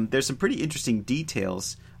 There's some pretty interesting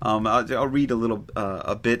details. I'll read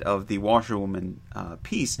a bit of the washerwoman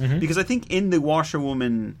piece because I think in the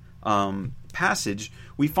washerwoman passage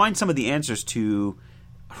we find some of the answers to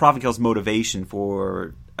Hrafnkel's motivation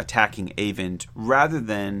for attacking Avon rather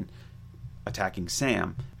than attacking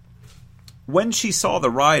Sam. When she saw the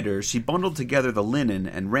riders, she bundled together the linen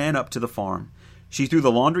and ran up to the farm. She threw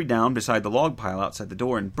the laundry down beside the log pile outside the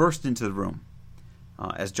door and burst into the room.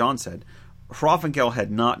 As John said, Hrafnkel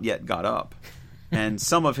had not yet got up, and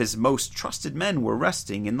some of his most trusted men were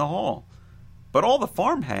resting in the hall. But all the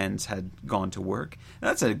farm hands had gone to work.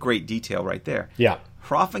 That's a great detail right there. Yeah.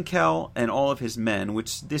 Hrafnkel and all of his men,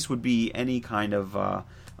 which this would be any kind of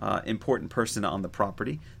important person on the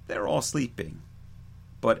property, they're all sleeping.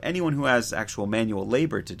 But anyone who has actual manual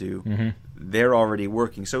labor to do, they're already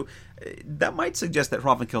working. So that might suggest that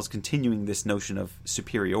Hrafnkel's continuing this notion of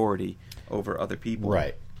superiority over other people.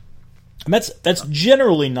 Right. And that's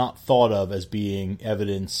generally not thought of as being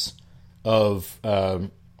evidence of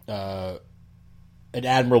an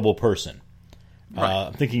admirable person. Right.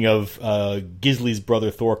 I'm thinking of Gisli's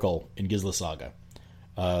brother Thorkel in Gisla Saga,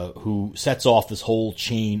 who sets off this whole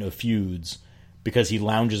chain of feuds because he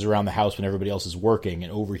lounges around the house when everybody else is working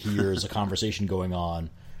and overhears a conversation going on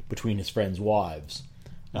between his friends' wives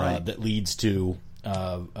that leads to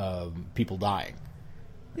people dying.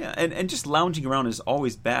 Yeah, and just lounging around is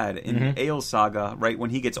always bad. In Egil's saga, right, when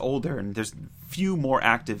he gets older, and there's few more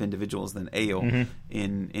active individuals than Egil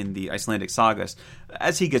in the Icelandic sagas.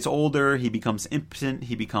 As he gets older, he becomes impotent,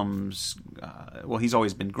 he becomes, he's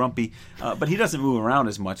always been grumpy, but he doesn't move around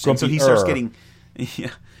as much. And so he starts getting...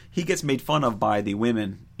 Yeah, he gets made fun of by the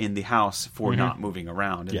women in the house for not moving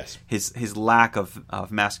around. And yes. His lack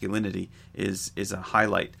of masculinity is a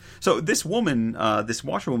highlight. So this woman, this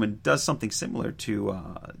washerwoman, does something similar to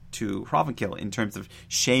Hrafnkel in terms of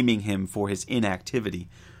shaming him for his inactivity.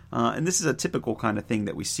 And this is a typical kind of thing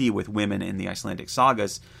that we see with women in the Icelandic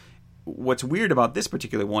sagas. What's weird about this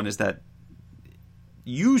particular one is that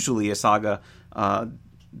usually a saga,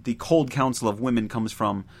 the cold counsel of women comes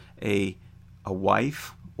from a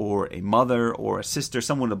wife or a mother or a sister,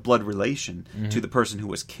 someone of blood relation to the person who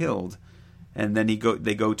was killed, and then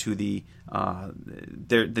they go to the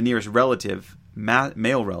nearest relative,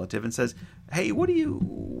 male relative, and says, "Hey, what have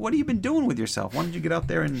you been doing with yourself? Why don't you get out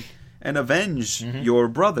there and avenge your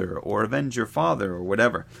brother or avenge your father or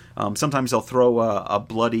whatever?" Sometimes they'll throw a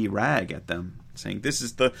bloody rag at them, saying, "This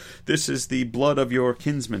is the blood of your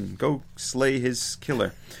kinsman. Go slay his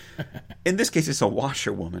killer." In this case, it's a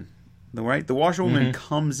washerwoman. Right? The washerwoman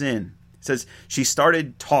comes in, says she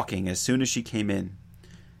started talking as soon as she came in.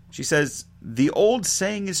 She says, "The old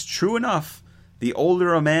saying is true enough. The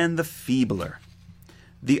older a man, the feebler.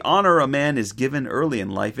 The honor a man is given early in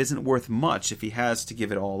life isn't worth much if he has to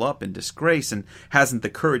give it all up in disgrace and hasn't the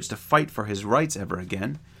courage to fight for his rights ever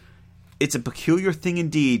again. It's a peculiar thing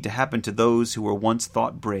indeed to happen to those who were once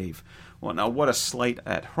thought brave." Well, now, what a slight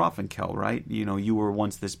at Hrafnkel, right? You know, you were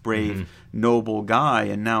once this brave, noble guy,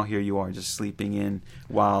 and now here you are just sleeping in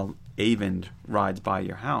while Eyvind rides by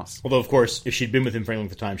your house. Although, of course, if she'd been with him for any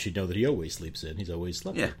length of time, she'd know that he always sleeps in. He's always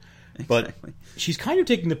slept in. Exactly. But she's kind of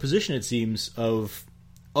taking the position, it seems, of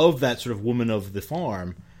that sort of woman of the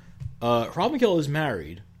farm. Hrafnkel is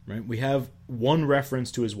married, right? We have one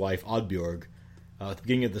reference to his wife, Oddbjorg, at the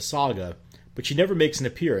beginning of the saga, but she never makes an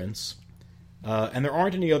appearance. And there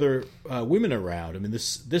aren't any other women around. I mean,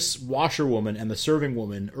 this washerwoman and the serving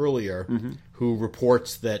woman earlier, who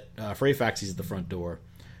reports that Freyfax is at the front door,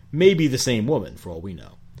 may be the same woman, for all we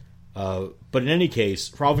know. But in any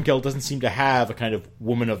case, Hrafnkel doesn't seem to have a kind of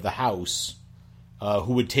woman of the house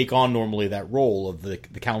who would take on normally that role of the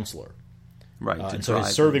counselor. Right. And so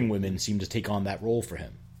his serving women seem to take on that role for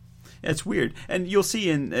him. It's weird, and you'll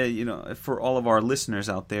see for all of our listeners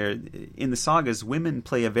out there, in the sagas, women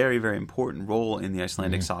play a very, very important role in the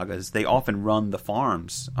Icelandic sagas. They often run the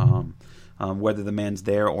farms, whether the man's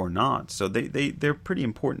there or not. So they're pretty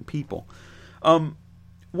important people. One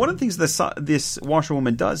of the things this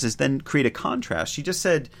washerwoman does is then create a contrast. She just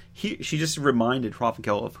said she just reminded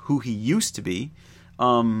Hrafnkel of who he used to be.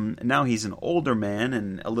 Now he's an older man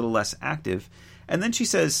and a little less active, and then she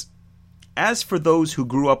says, "As for those who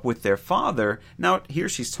grew up with their father," now here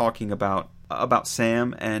she's talking about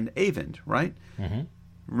Sam and Eyvind, right?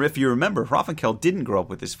 If you remember, Hrafnkel didn't grow up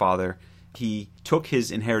with his father. He took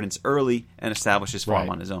his inheritance early and established his farm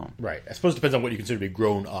on his own. Right. I suppose it depends on what you consider to be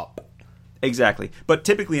grown up. Exactly. But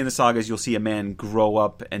typically in the sagas, you'll see a man grow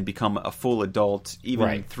up and become a full adult,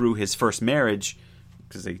 even through his first marriage,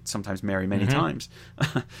 because they sometimes marry many times.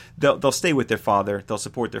 They'll stay with their father. They'll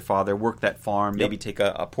support their father, work that farm, maybe take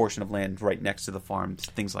a portion of land right next to the farm,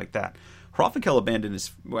 things like that.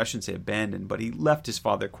 Hrafnkel I shouldn't say abandoned, but he left his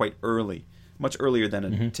father quite early, much earlier than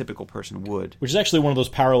a typical person would. Which is actually one of those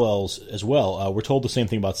parallels as well. We're told the same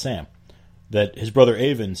thing about Sam, that his brother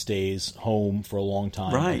Eyvind stays home for a long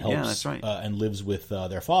time and helps, that's right. And lives with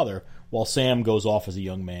their father, while Sam goes off as a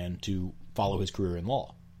young man to follow his career in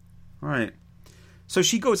law. Right. So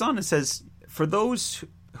she goes on and says, "For those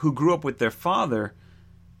who grew up with their father,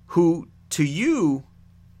 who to you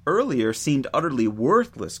earlier seemed utterly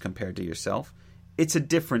worthless compared to yourself, it's a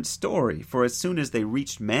different story. For as soon as they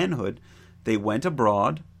reached manhood, they went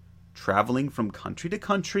abroad, traveling from country to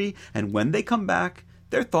country, and when they come back,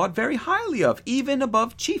 they're thought very highly of, even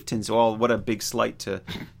above chieftains." Well, what a big slight to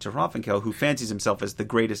Hrafnkel, who fancies himself as the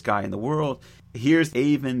greatest guy in the world. Here's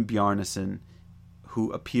Eyvind Bjarnason, who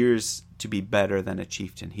appears to be better than a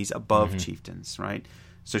chieftain. He's above chieftains, right?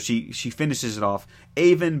 So she finishes it off.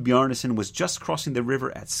 "Eyvind Bjarnason was just crossing the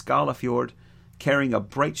river at Skalafjord, carrying a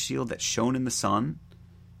bright shield that shone in the sun.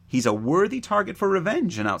 He's a worthy target for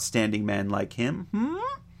revenge, an outstanding man like him.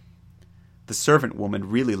 The servant woman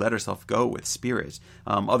really let herself go with spirit.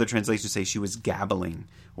 Other translations say she was gabbling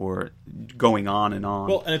or going on and on.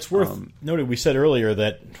 Well, and it's worth noting, we said earlier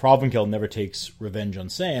that Hrafnkel never takes revenge on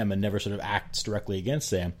Sam and never sort of acts directly against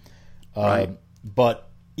Sam. Right. But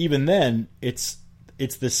even then, it's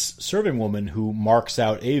this servant woman who marks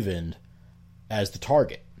out Eyvind as the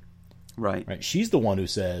target. Right. She's the one who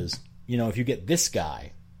says, if you get this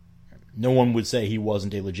guy, no one would say he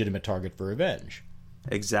wasn't a legitimate target for revenge.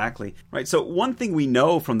 Exactly. Right. So one thing we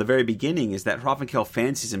know from the very beginning is that Hrafnkel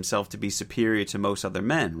fancies himself to be superior to most other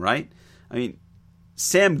men, right? I mean,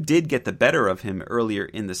 Sam did get the better of him earlier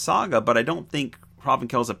in the saga, but I don't think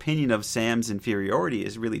Hrafnkel's opinion of Sam's inferiority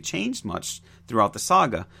has really changed much throughout the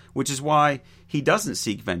saga, which is why he doesn't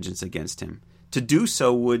seek vengeance against him. To do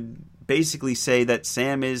so would basically say that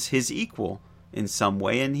Sam is his equal in some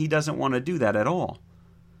way, and he doesn't want to do that at all.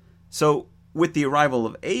 So, with the arrival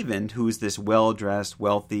of Eyvind, who is this well-dressed,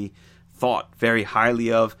 wealthy, thought very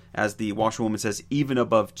highly of, as the washerwoman says, even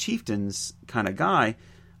above chieftains kind of guy,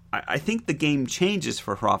 I think the game changes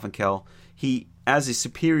for Hrafnkel. He, as a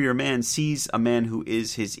superior man, sees a man who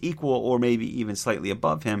is his equal or maybe even slightly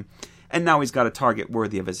above him, and now he's got a target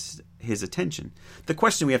worthy of his attention. The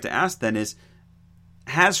question we have to ask then is,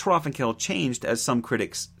 has Hrafnkel changed, as some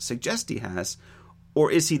critics suggest he has,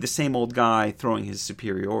 or is he the same old guy throwing his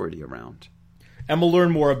superiority around? And we'll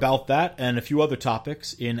learn more about that and a few other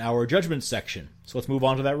topics in our judgment section. So let's move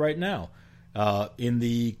on to that right now. In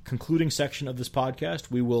the concluding section of this podcast,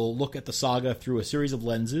 we will look at the saga through a series of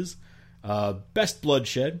lenses. Best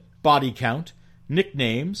bloodshed, body count,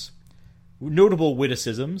 nicknames, notable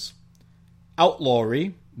witticisms,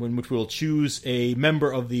 outlawry, in which we will choose a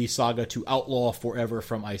member of the saga to outlaw forever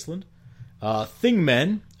from Iceland.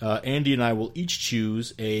 Thingmen, Andy and I will each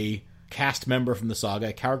choose a cast member from the saga,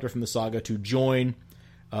 a character from the saga, to join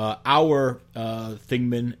our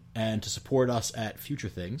Thingmen and to support us at future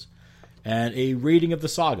things, and a rating of the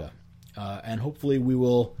saga. And hopefully we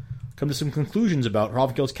will come to some conclusions about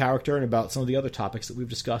Hrafnkel's character and about some of the other topics that we've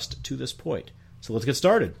discussed to this point. So let's get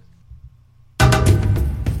started.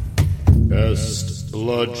 Best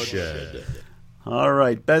bloodshed. All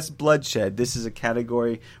right, Best Bloodshed. This is a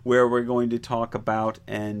category where we're going to talk about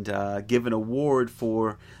and give an award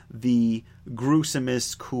for the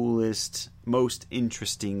gruesomest, coolest, most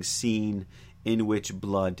interesting scene in which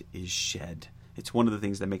blood is shed. It's one of the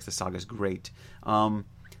things that makes the sagas great.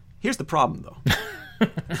 Here's the problem, though.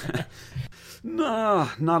 No,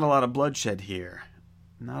 not a lot of bloodshed here.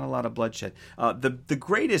 Not a lot of bloodshed. The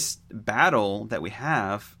greatest battle that we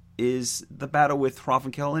have is the battle with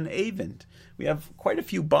Hrafnkel and Eyvind. We have quite a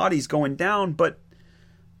few bodies going down, but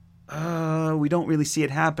we don't really see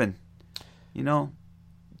it happen.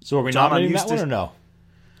 So are we nominating that one or no?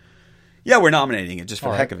 Yeah, we're nominating it just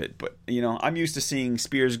for the heck of it. But, I'm used to seeing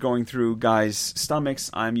spears going through guys'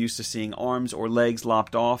 stomachs. I'm used to seeing arms or legs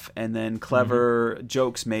lopped off and then clever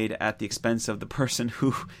jokes made at the expense of the person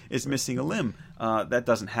who is missing a limb. That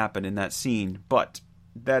doesn't happen in that scene. But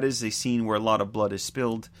that is a scene where a lot of blood is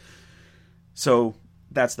spilled. So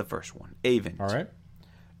that's the first one. Eyvind. All right.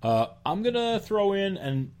 I'm going to throw in,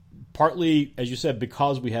 and partly, as you said,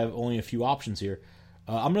 because we have only a few options here,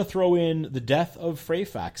 I'm going to throw in the death of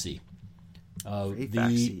Freyfaxi.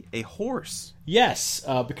 A horse. Yes,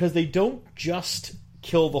 because they don't just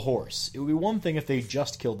kill the horse. It would be one thing if they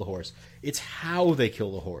just killed the horse. It's how they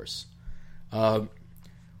kill the horse. The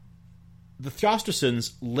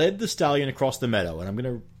Thjastursons led the stallion across the meadow, and I'm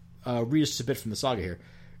going to read just a bit from the saga here,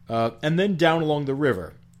 and then down along the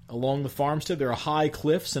river. Along the farmstead there are high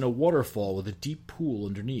cliffs and a waterfall with a deep pool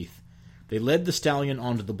underneath. They led the stallion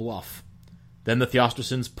onto the bluff. Then the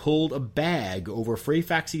Thjastursons pulled a bag over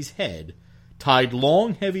Freyfaxi's head, tied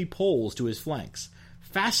long, heavy poles to his flanks,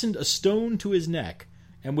 fastened a stone to his neck,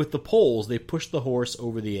 and with the poles they pushed the horse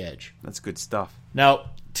over the edge. That's good stuff.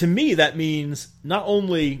 Now, to me, that means not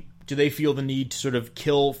only do they feel the need to sort of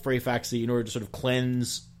kill Freyfaxi in order to sort of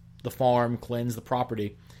cleanse the farm, cleanse the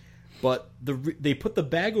property, but they put the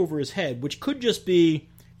bag over his head, which could just be,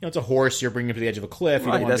 it's a horse, you're bringing him to the edge of a cliff,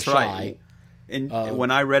 you don't want him to shy. Right. And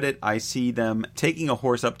when I read it, I see them taking a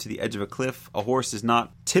horse up to the edge of a cliff. A horse is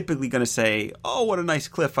not typically going to say, "Oh, what a nice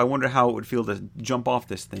cliff! I wonder how it would feel to jump off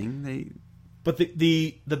this thing." But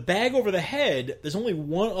the bag over the head, there's only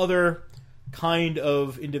one other kind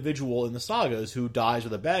of individual in the sagas who dies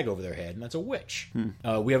with a bag over their head, and that's a witch.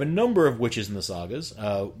 We have a number of witches in the sagas,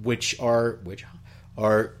 which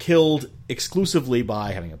are killed exclusively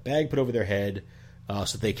by having a bag put over their head, so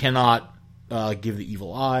that they cannot give the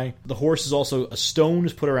evil eye. The horse is also, a stone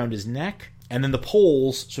is put around his neck, and then the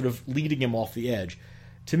poles sort of leading him off the edge.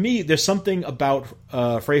 to me, there's something about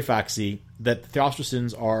Freyfaxi that the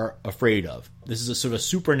Thjostolfsons are afraid of. This is a sort of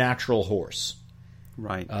supernatural horse.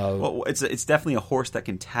 Right. Well, it's definitely a horse that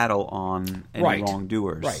can tattle on any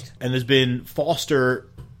wrongdoers. Right. And there's been foster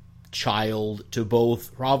child to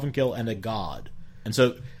both Hrafnkel and a god. And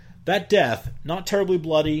so that death, not terribly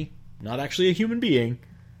bloody, not actually a human being,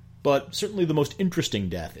 but certainly the most interesting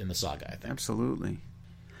death in the saga, I think. Absolutely.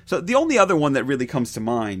 So the only other one that really comes to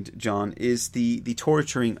mind, John, is the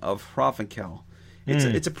torturing of Hrafnkel.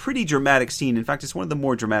 It's a pretty dramatic scene. In fact, it's one of the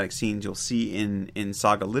more dramatic scenes you'll see in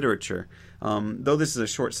saga literature. Though this is a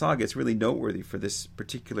short saga, it's really noteworthy for this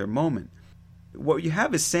particular moment. What you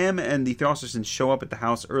have is Sam and the Thjostolfsons show up at the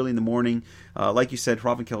house early in the morning. Like you said,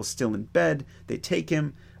 Hrafnkel is still in bed. They take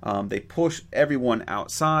him. They push everyone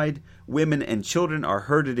outside. Women and children are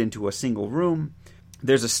herded into a single room.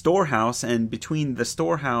 There's a storehouse, and between the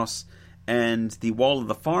storehouse and the wall of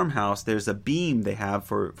the farmhouse, there's a beam they have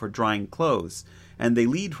for drying clothes. And they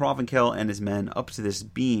lead Hrafnkel and his men up to this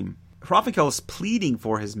beam. Hrafnkel is pleading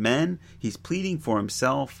for his men. He's pleading for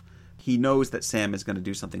himself. He knows that Sam is going to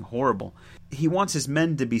do something horrible. He wants his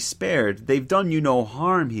men to be spared. They've done you no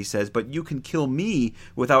harm, he says, but you can kill me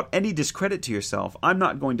without any discredit to yourself. I'm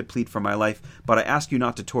not going to plead for my life, but I ask you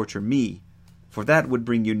not to torture me, for that would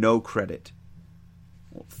bring you no credit.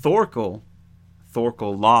 Thorkel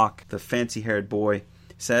Locke, the fancy-haired boy,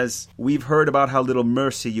 says, we've heard about how little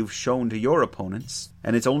mercy you've shown to your opponents,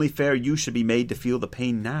 and it's only fair you should be made to feel the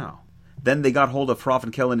pain now. Then they got hold of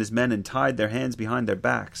Hrafnkel and his men and tied their hands behind their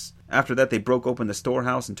backs. After that they broke open the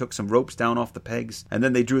storehouse and took some ropes down off the pegs, and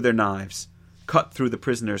then they drew their knives, cut through the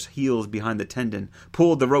prisoners' heels behind the tendon,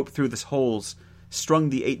 pulled the rope through the holes,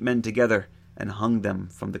 strung the 8 men together, and hung them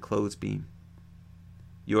from the clothes beam.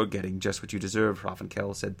 You're getting just what you deserve,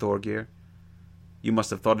 Hrafnkel, said Thorgeir. You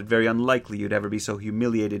must have thought it very unlikely you'd ever be so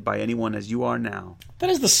humiliated by anyone as you are now.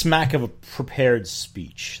 That is the smack of a prepared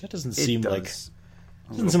speech. That doesn't seem like...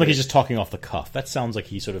 Doesn't seem like he's just talking off the cuff. That sounds like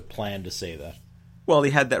he sort of planned to say that. Well,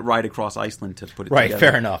 he had that ride across Iceland to put it together. Right,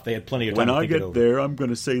 fair enough. They had plenty of time to think it over. When I get there, I'm going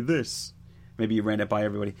to say this. Maybe he ran it by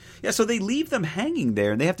everybody. Yeah, so they leave them hanging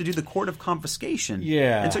there, and they have to do the court of confiscation.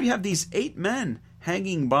 Yeah. And so you have these 8 men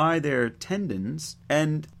hanging by their tendons,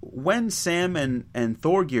 and when Sam and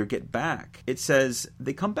Thorgeir get back, it says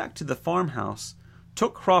they come back to the farmhouse,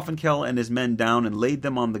 took Hrafnkel and his men down and laid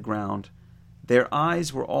them on the ground. Their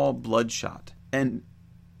eyes were all bloodshot. And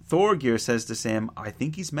Thorgeir says to Sam, I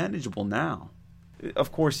think he's manageable now.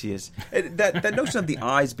 Of course he is. That notion of the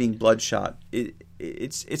eyes being bloodshot,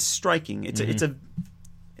 it's striking. It's a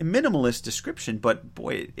minimalist description, but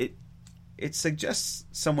boy, it suggests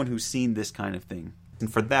someone who's seen this kind of thing.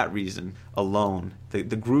 And for that reason alone, the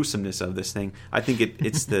gruesomeness of this thing, I think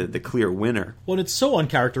it's the clear winner. Well, it's so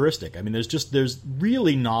uncharacteristic. I mean, there's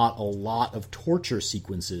really not a lot of torture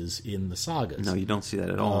sequences in the sagas. No, you don't see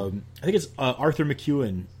that at all. I think it's Arthur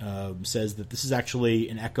McEwen says that this is actually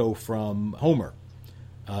an echo from Homer.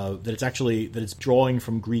 That it's drawing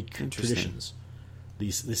from Greek traditions.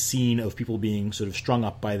 This scene of people being sort of strung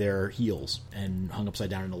up by their heels and hung upside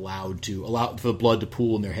down and allow for the blood to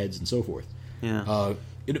pool in their heads and so forth. Yeah.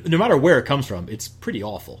 No matter where it comes from, it's pretty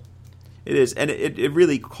awful. It is, and it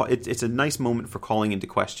really it's a nice moment for calling into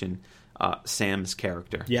question Sam's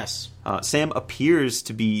character. Yes. Sam appears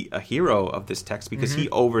to be a hero of this text because he's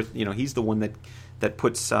the one that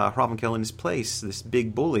puts Hrafnkel in his place, this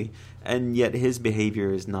big bully, and yet his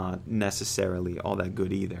behavior is not necessarily all that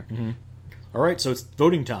good either. Mm-hmm. All right, so it's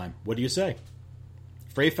voting time. What do you say?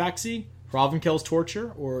 Freyfaxi, Hrafnkel's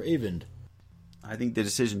torture, or Eyvind? I think the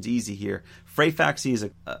decision's easy here. Freyfaxi is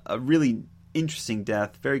a really interesting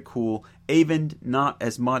death, very cool. Eyvind, not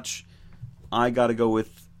as much. I got to go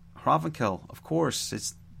with Hrafnkel, of course.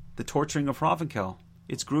 It's the torturing of Hrafnkel.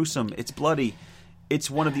 It's gruesome. It's bloody. It's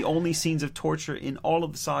one of the only scenes of torture in all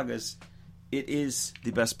of the sagas. It is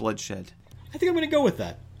the best bloodshed. I think I'm going to go with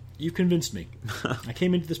that. You've convinced me. I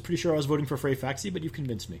came into this pretty sure I was voting for Freyfaxi, but you've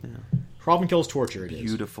convinced me. Yeah. Hrafnkel's torture it is.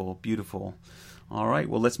 Beautiful, beautiful. All right,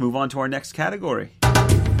 well, let's move on to our next category.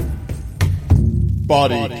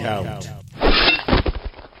 Body count.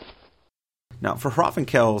 Now, for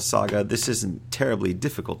Hrafnkel's saga, this isn't terribly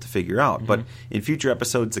difficult to figure out, but in future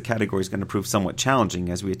episodes, the category is going to prove somewhat challenging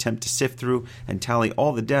as we attempt to sift through and tally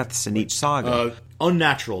all the deaths in each saga.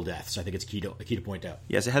 Unnatural deaths, I think it's key to point out.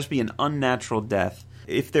 Yes, it has to be an unnatural death.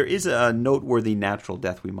 If there is a noteworthy natural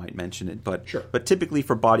death, we might mention it. But sure. But typically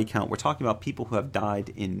for body count, we're talking about people who have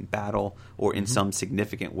died in battle or in some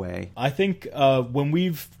significant way. I think when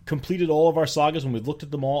we've completed all of our sagas, when we've looked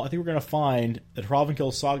at them all, I think we're going to find that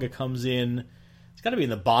Hrafnkel's saga comes in, it's got to be in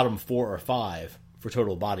the bottom 4 or 5 for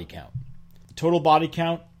total body count. Total body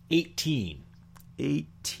count, 18.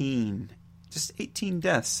 18. Just 18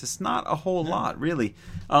 deaths. It's not a whole lot, really.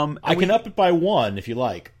 I can up it by 1 if you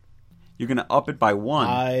like. You're going to up it by 1.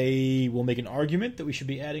 I will make an argument that we should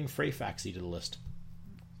be adding Freyfaxi to the list.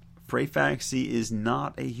 Freyfaxi is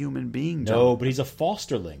not a human being, John. No, but he's a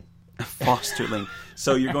fosterling. Fosterling.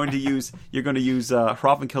 So you're going to use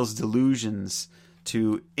Hrafnkill's delusions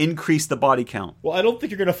to increase the body count. Well, I don't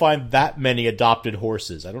think you're going to find that many adopted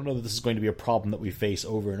horses. I don't know that this is going to be a problem that we face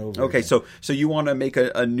over and over Okay, again. so you want to make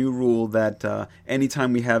a new rule that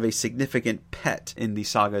anytime we have a significant pet in these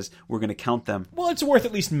sagas, we're going to count them. Well, it's worth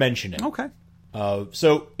at least mentioning. Okay.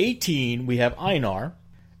 So 18, we have Einar,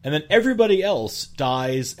 and then everybody else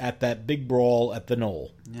dies at that big brawl at the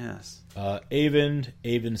knoll. Yes. Eyvind,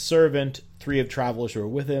 Eyvind's servant, 3 of travelers who are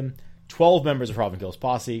with him, 12 members of Hrafnkill's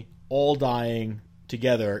posse, all dying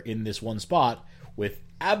together in this one spot with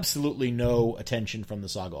absolutely no attention from the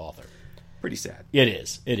saga author. Pretty sad. It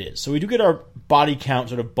is. So we do get our body count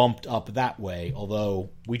sort of bumped up that way, although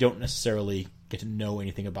we don't necessarily get to know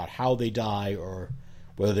anything about how they die or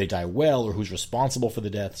whether they die well or who's responsible for the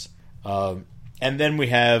deaths. And then we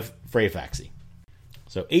have Freyfaxi.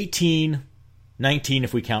 So 18, 19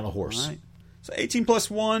 if we count a horse. All right. So 18 plus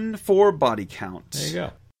 1 for body count. There you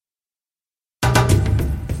go.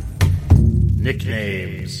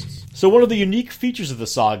 Nicknames. So one of the unique features of the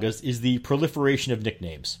sagas is the proliferation of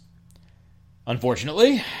nicknames.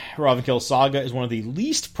 Unfortunately, Hrafnkill's saga is one of the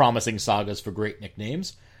least promising sagas for great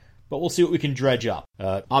nicknames, but we'll see what we can dredge up.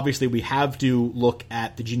 Obviously, we have to look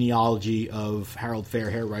at the genealogy of Harald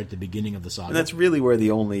Fairhair right at the beginning of the saga. And that's really where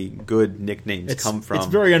the only good nicknames come from. It's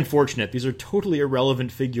very unfortunate. These are totally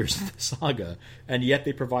irrelevant figures of the saga, and yet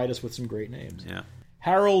they provide us with some great names. Yeah.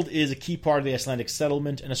 Harold is a key part of the Icelandic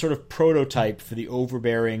settlement and a sort of prototype for the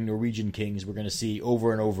overbearing Norwegian kings we're going to see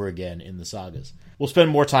over and over again in the sagas. We'll spend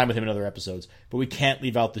more time with him in other episodes, but we can't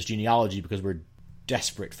leave out this genealogy because we're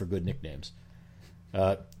desperate for good nicknames.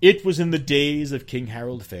 It was in the days of King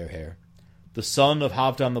Harald Fairhair, the son of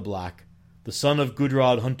Halfdan the Black, the son of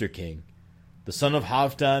Gudrod Hunter King, the son of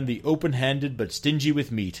Halfdan the open-handed but stingy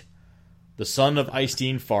with meat, the son of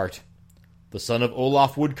Eystein Fart, the son of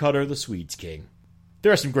Olaf Woodcutter the Swedes King.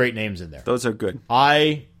 There are some great names in there. Those are good.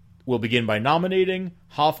 I will begin by nominating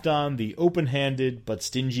Halfdan the open-handed but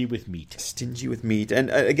stingy with meat. Stingy with meat. And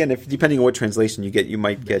again, if depending on what translation you get, you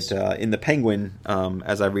might get, in the Penguin,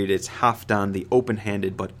 as I read it, it's Halfdan the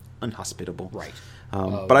open-handed but unhospitable. Right.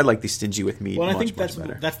 But I like the stingy with meat Well, much, I think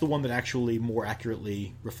better. that's the one that actually more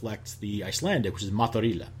accurately reflects the Icelandic, which is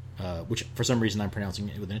Matarilla, which for some reason I'm pronouncing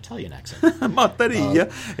it with an Italian accent.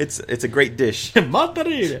 Matarilla. It's a great dish.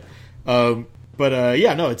 Matarilla. But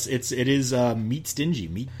it is meat stingy,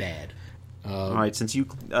 meat bad. All right, since you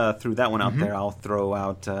threw that one out there, I'll throw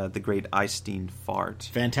out the great Eystein Fart.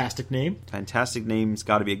 Fantastic name. Fantastic name. It's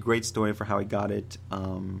got to be a great story for how he got it.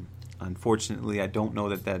 Unfortunately, I don't know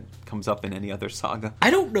that comes up in any other saga. I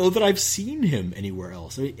don't know that I've seen him anywhere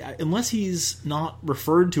else. I mean, unless he's not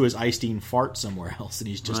referred to as Eystein Fart somewhere else, and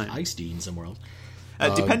he's just Eystein somewhere else.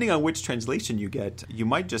 Depending on which translation you get, you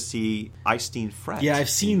might just see Eystein Fret. Yeah, I've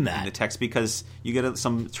seen that in the text, because you get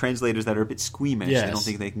some translators that are a bit squeamish. Yes. They don't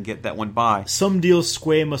think they can get that one by. Some deal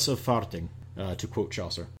squamous of farting, to quote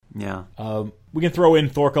Chaucer. Yeah. We can throw in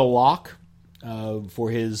Thorkel Locke for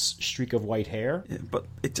his streak of white hair. Yeah, but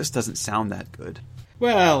it just doesn't sound that good.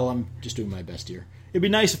 Well, I'm just doing my best here. It'd be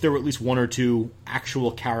nice if there were at least 1 or 2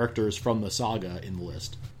 actual characters from the saga in the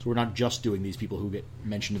list. So we're not just doing these people who get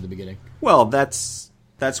mentioned in the beginning. Well, that's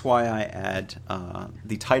why I add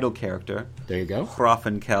the title character. There you go.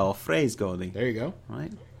 Hrafnkell Freysgodi. There you go.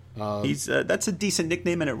 Right. He's that's a decent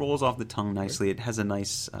nickname, and it rolls off the tongue nicely. It has a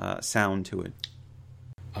nice sound to it.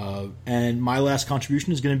 And my last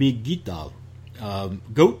contribution is going to be Geatdal.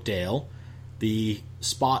 Goatdale, the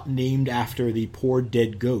spot named after the poor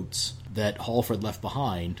dead goats that Hallfred left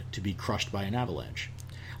behind to be crushed by an avalanche.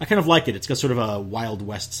 I kind of like it. It's got sort of a Wild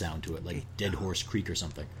West sound to it, like Dead Horse Creek or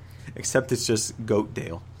something. Except it's just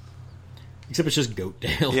Goatdale. Except it's just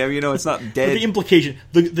Goatdale. Yeah, it's not dead. But the implication,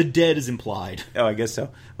 the dead is implied. Oh, I guess so.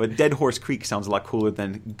 But Dead Horse Creek sounds a lot cooler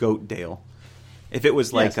than Goatdale. If it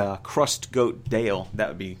was like Crust Goat Dale, that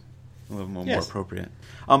would be a little more appropriate.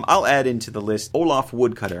 I'll add into the list Olaf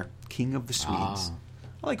Woodcutter, King of the Swedes.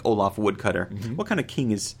 I like Olaf Woodcutter. Mm-hmm. What kind of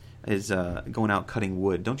king is going out cutting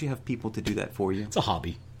wood? Don't you have people to do that for you? It's a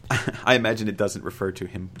hobby. I imagine it doesn't refer to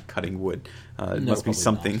him cutting wood. It must be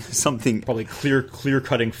something. Probably clear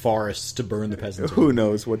cutting forests to burn the peasants. Who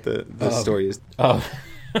knows what the story is?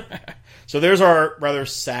 So there's our rather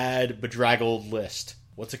sad, bedraggled list.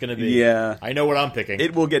 What's it going to be? Yeah, I know what I'm picking.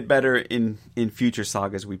 It will get better in future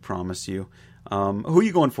sagas, we promise you. Who are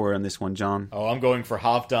you going for on this one, John? Oh, I'm going for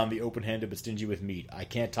Halfdan, the open-handed but stingy with meat. I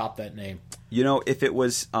can't top that name. You know, if it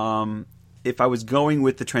was, if I was going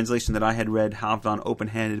with the translation that I had read, Halfdan,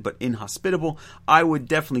 open-handed but inhospitable, I would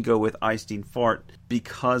definitely go with Eystein Fart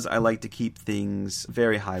because I like to keep things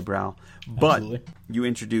very highbrow. But Absolutely. you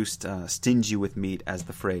introduced stingy with meat as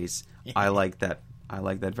the phrase. I like that. I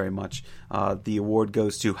like that very much. The award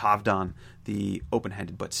goes to Halfdan, the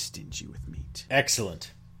open-handed but stingy with meat.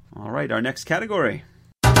 Excellent. All right, our next category.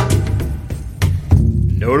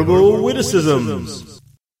 Notable witticisms.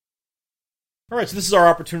 All right, so this is our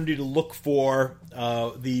opportunity to look for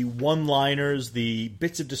the one-liners, the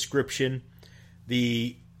bits of description,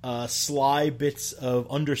 the sly bits of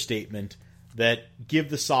understatement that give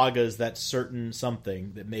the sagas that certain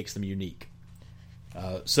something that makes them unique.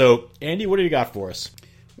 So, Andy, what do you got for us?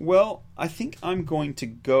 Well, I think I'm going to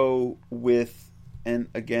go with, and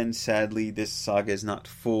again, sadly, this saga is not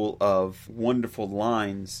full of wonderful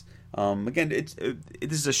lines. Again, this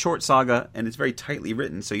is a short saga, and it's very tightly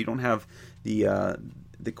written, so you don't have the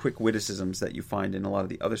quick witticisms that you find in a lot of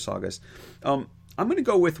the other sagas. I'm going to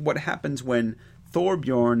go with what happens when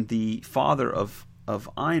Thorbjorn, the father of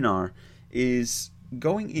Einar, is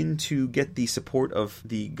going in to get the support of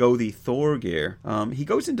the Gothi Thorgeir. He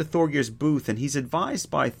goes into Thorgeir's booth, and he's advised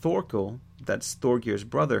by Thorkel, that's Thorgeir's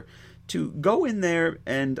brother, to go in there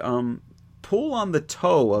and pull on the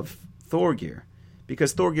toe of Thorgeir,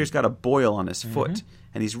 because Thorgeir's got a boil on his foot,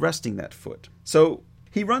 and he's resting that foot. So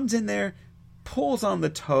he runs in there, pulls on the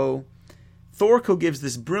toe. Thorkel gives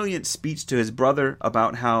this brilliant speech to his brother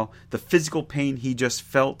about how the physical pain he just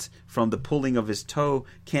felt from the pulling of his toe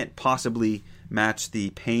can't possibly match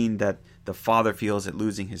the pain that the father feels at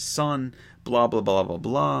losing his son, blah, blah, blah, blah,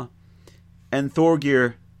 blah. And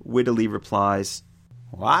Thorgeir wittily replies,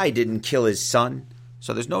 "Well, I didn't kill his son,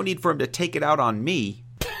 so there's no need for him to take it out on me."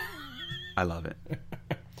 I love it.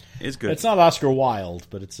 It's good. It's not Oscar Wilde,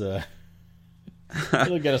 but it's it'll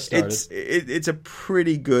get us started. It's a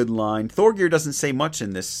pretty good line. Thorgeir doesn't say much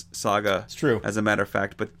in this saga. It's true, as a matter of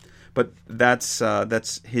fact, but that's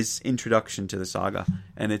his introduction to the saga,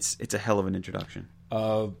 and it's a hell of an introduction.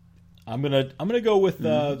 I'm gonna go with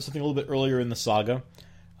something a little bit earlier in the saga.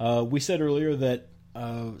 We said earlier that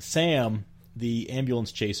Sam, the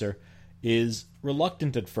ambulance chaser, is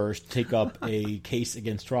reluctant at first to take up a case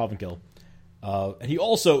against Travankill. And he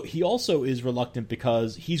also is reluctant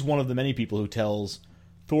because he's one of the many people who tells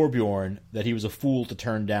Thorbjorn that he was a fool to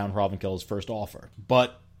turn down Hravinkell's first offer.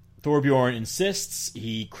 But Thorbjorn insists.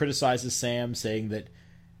 He criticizes Sam, saying that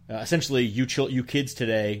essentially you kids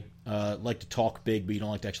today like to talk big, but you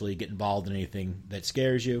don't like to actually get involved in anything that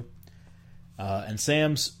scares you. And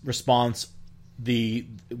Sam's response,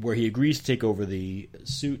 where he agrees to take over the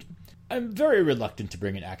suit, "I'm very reluctant to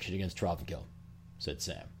bring an action against Travankill," said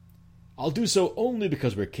Sam. "I'll do so only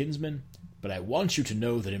because we're kinsmen, but I want you to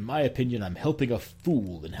know that in my opinion I'm helping a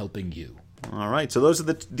fool in helping you." All right, so those are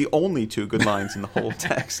the only two good lines in the whole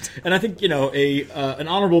text. And I think, an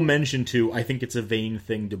honorable mention to, I think it's a vain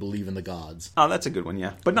thing to believe in the gods. Oh, that's a good one,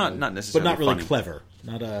 yeah. But not necessarily But not really funny. clever.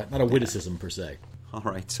 Not a witticism per se. All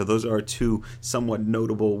right, so those are two somewhat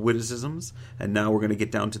notable witticisms, and now we're going to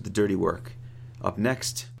get down to the dirty work. Up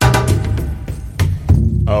next...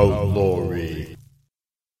 Outlawry.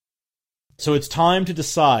 So it's time to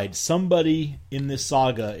decide. Somebody in this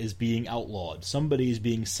saga is being outlawed. Somebody is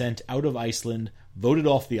being sent out of Iceland, voted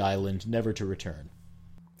off the island, never to return.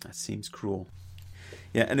 That seems cruel.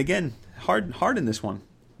 Yeah, and again, hard in this one.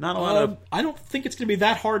 Not a lot of... I don't think it's going to be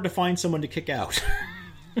that hard to find someone to kick out.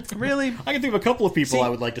 Really? I can think of a couple of people I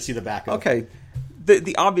would like to see the back of. Okay.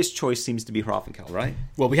 The obvious choice seems to be Hravinkell, right?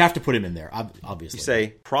 Well, we have to put him in there, obviously. You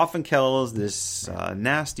say, Hravinkell's this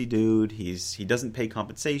nasty dude. He doesn't pay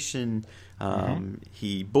compensation.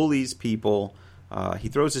 He bullies people. He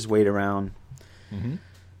throws his weight around.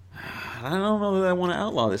 I don't know that I want to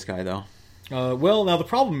outlaw this guy, though. Well, now the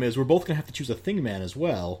problem is we're both going to have to choose a thing man as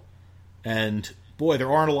well. And, boy, there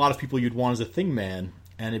aren't a lot of people you'd want as a thing man.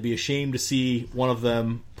 And it'd be a shame to see one of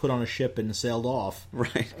them put on a ship and sailed off.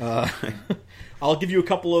 Right. I'll give you a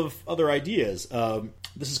couple of other ideas.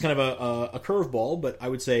 This is kind of a curveball, but I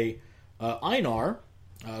would say Einar,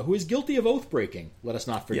 who is guilty of oath-breaking, let us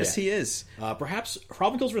not forget. Yes, he is. Perhaps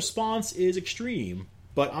Hravinkell's response is extreme,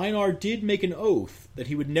 but Einar did make an oath that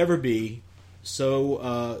he would never be so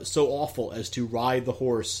awful as to ride the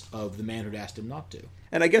horse of the man who'd asked him not to.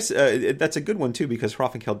 And I guess that's a good one, too, because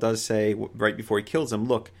Hravinkell does say, right before he kills him,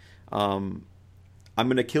 look, I'm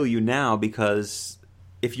going to kill you now because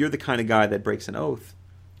if you're the kind of guy that breaks an oath,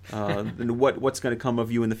 then what's going to come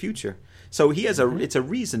of you in the future? So he has it's a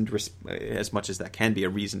reasoned, as much as that can be a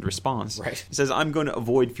reasoned response. Right. He says, I'm going to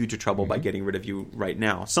avoid future trouble by getting rid of you right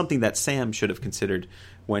now. Something that Sam should have considered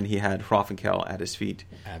when he had Hrafnkel at his feet.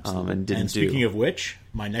 Absolutely. And didn't speaking do. of which,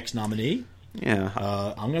 my next nominee, Yeah.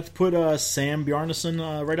 I'm going to have to put Sam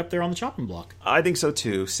Bjarnason right up there on the chopping block. I think so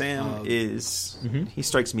too. Sam he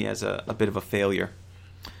strikes me as a bit of a failure.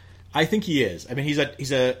 I think he is. I mean, he's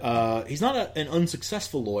not an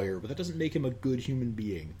unsuccessful lawyer, but that doesn't make him a good human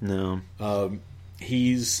being. No.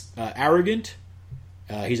 He's arrogant.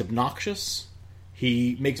 He's obnoxious.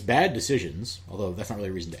 He makes bad decisions, although that's not really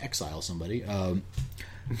a reason to exile somebody.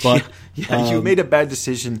 But you made a bad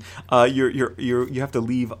decision. You have to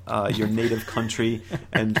leave your native country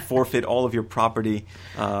and forfeit all of your property.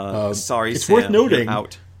 Sorry, it's Sam, worth noting. you're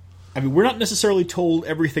out. I mean, we're not necessarily told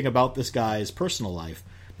everything about this guy's personal life,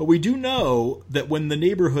 but we do know that when the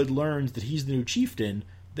neighborhood learns that he's the new chieftain,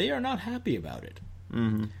 they are not happy about it.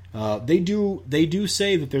 Mm-hmm. They do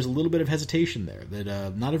say that there's a little bit of hesitation there,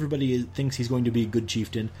 that not everybody thinks he's going to be a good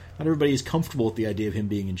chieftain. Not everybody is comfortable with the idea of him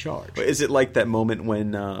being in charge. But is it like that moment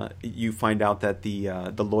when you find out that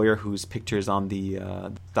the lawyer whose picture is on the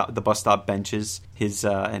bus stop benches,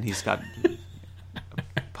 and he's got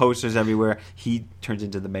posters everywhere, he turns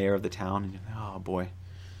into the mayor of the town, and oh boy,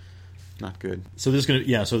 not good. So this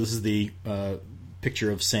is the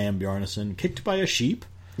picture of Sam Bjarnason kicked by a sheep.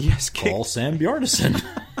 Yes, call Sam Bjarnason.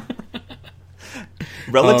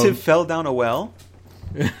 Relative fell down a well.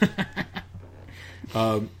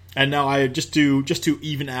 And now I just to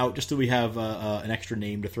even out, just so we have an extra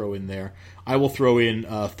name to throw in there, I will throw in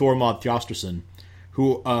Thormod Thjastrson,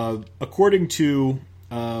 who, according to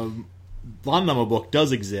Landnama book,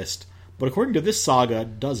 does exist, but according to this saga,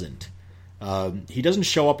 doesn't. He doesn't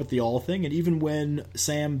show up at the All thing, and even when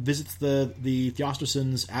Sam visits the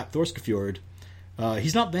Thjastrsons at Thorskafjord,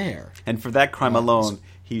 he's not there. And for that crime alone,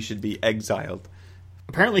 he should be exiled.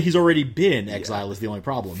 Apparently, he's already been exiled. Is the only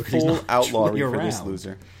problem because he's not outlawry really for around. this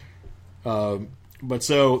loser. But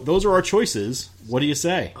so those are our choices. What do you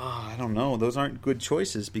say? I don't know. Those aren't good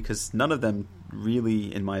choices because none of them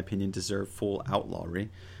really, in my opinion, deserve full outlawry.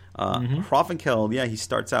 Hrafnkel, he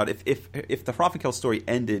starts out. If the Hrafnkel story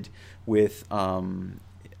ended with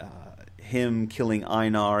him killing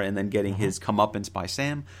Einar and then getting his comeuppance by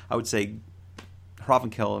Sam, I would say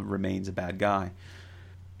Hrafnkel remains a bad guy.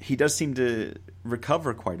 He does seem to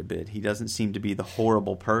recover quite a bit. He doesn't seem to be the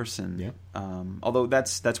horrible person. Yep. Although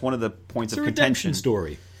that's one of the points it's of a contention. Redemption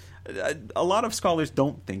story. A lot of scholars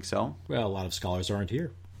don't think so. Well, a lot of scholars aren't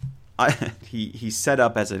here. He's set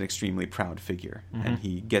up as an extremely proud figure, and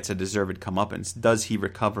he gets a deserved comeuppance. Does he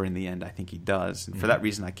recover in the end? I think he does. And for that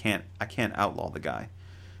reason, I can't outlaw the guy.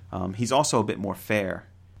 He's also a bit more fair.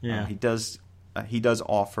 Yeah. He does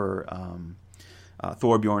offer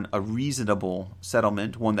Thorbjorn a reasonable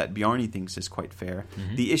settlement, one that Bjarni thinks is quite fair.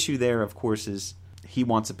 The issue there, of course, is he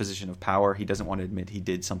wants a position of power. He doesn't want to admit he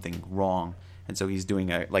did something wrong, and so he's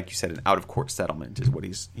doing like you said, an out-of-court settlement is what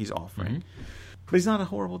he's offering. But he's not a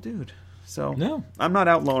horrible dude. So no, I'm not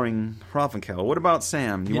outlawing Hrafnkel. What about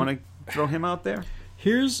Sam? You want to throw him out there?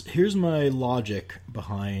 Here's my logic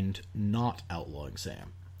behind not outlawing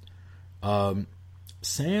Sam.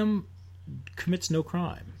 Sam commits no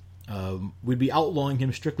crime. We'd be outlawing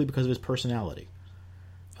him strictly because of his personality.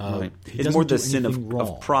 Right. It's more the sin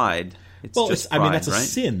of pride. It's just pride, that's a right?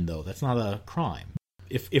 sin, though. That's not a crime.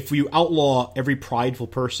 If you outlaw every prideful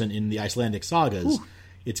person in the Icelandic sagas,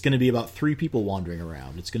 it's going to be about 3 people wandering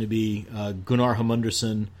around. It's going to be Gunnar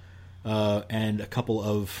Hamundarson and a couple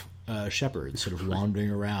of shepherds sort of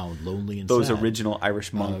wandering around, lonely and those sad. Original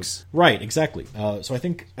Irish monks. Right, exactly. So I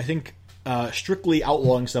think strictly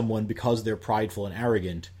outlawing someone because they're prideful and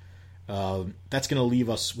arrogant, that's going to leave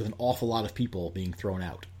us with an awful lot of people being thrown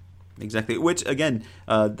out. Exactly. Which again,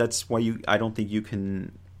 that's why I don't think you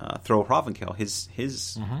can throw Hrafnkel.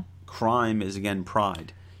 His crime is again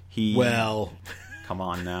pride. Come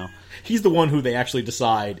on now. He's the one who they actually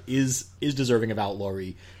decide is deserving of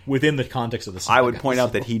outlawry within the context of the saga. I would point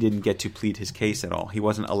out that he didn't get to plead his case at all. He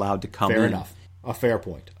wasn't allowed to come in. Fair enough. A fair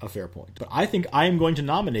point. But I think I am going to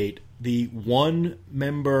nominate the one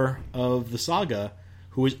member of the saga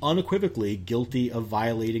who is unequivocally guilty of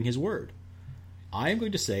violating his word. I am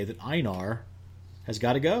going to say that Einar has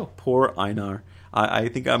got to go. Poor Einar. I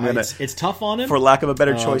think I'm going to... It's tough on him. For lack of a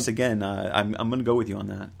better choice, again, I'm going to go with you on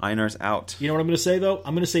that. Einar's out. You know what I'm going to say, though?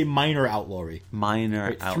 I'm going to say minor outlawry.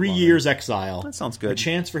 Minor outlawry. 3 years exile. That sounds good. A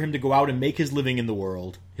chance for him to go out and make his living in the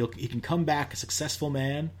world. He can come back a successful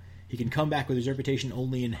man. He can come back with his reputation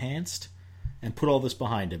only enhanced and put all this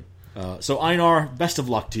behind him. So Einar, best of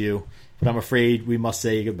luck to you, but I'm afraid we must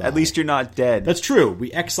say goodbye. At least you're not dead. That's true.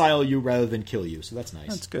 We exile you rather than kill you, so that's nice.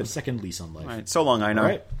 That's good. A second lease on life. All right, so long, Einar. All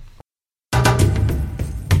right.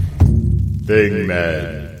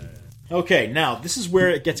 Thingman. Okay, now this is where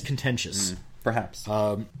it gets contentious. Perhaps.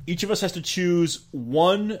 Each of us has to choose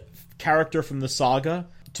one character from the saga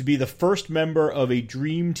to be the first member of a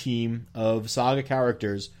dream team of saga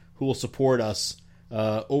characters who will support us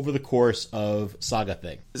over the course of Saga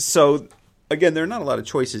Thing. So, again, there are not a lot of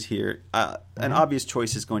choices here. An obvious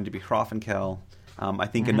choice is going to be Hrafnkel. I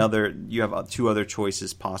think you have two other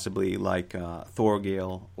choices possibly, like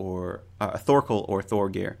Thorgil or Thorkel or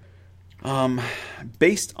Thorgeir.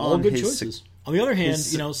 Based on All good his choices. On the other hand,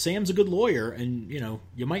 Sam's a good lawyer, and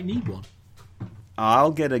you might need one.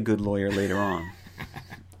 I'll get a good lawyer later on.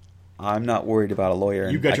 I'm not worried about a lawyer.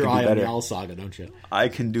 You got your eye on the Al Saga, don't you? I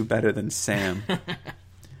can do better than Sam.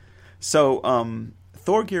 So,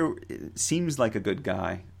 Thorgeir seems like a good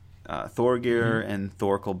guy. Thorgeir and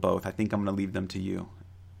Thorkel both. I think I'm going to leave them to you.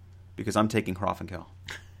 Because I'm taking Hrafnkel.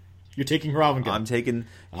 You're taking Hrafnkel. I'm taking...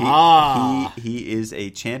 He is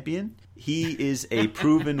a champion. He is a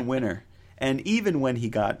proven winner. And even when he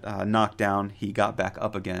got knocked down, he got back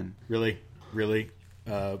up again. Really?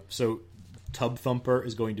 So Tub Thumper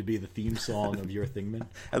is going to be the theme song of your Thingman?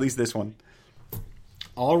 At least this one.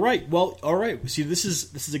 All right. Well, all right. See, this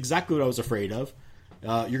is exactly what I was afraid of.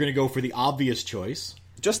 You're going to go for the obvious choice.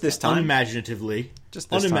 Just this time. Unimaginatively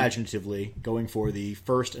going for the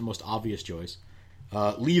first and most obvious choice.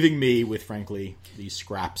 Leaving me with, frankly, the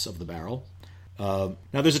scraps of the barrel. Now,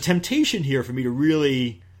 there's a temptation here for me to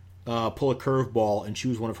really pull a curveball and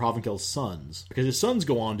choose one of Hrafnkel's sons, because his sons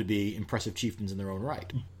go on to be impressive chieftains in their own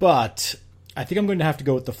right. But I think I'm going to have to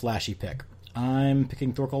go with the flashy pick. I'm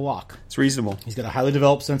picking Thorkel Locke. It's reasonable. He's got a highly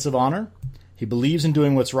developed sense of honor. He believes in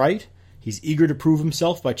doing what's right. He's eager to prove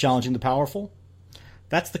himself by challenging the powerful.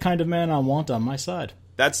 That's the kind of man I want on my side.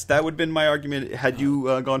 That would have been my argument. Had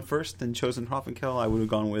you gone first and chosen Hrafnkel, I would have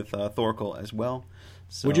gone with Thorkel as well.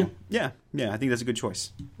 So, would you? Yeah. I think that's a good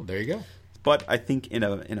choice. Well, there you go. But I think in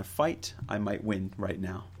a fight, I might win right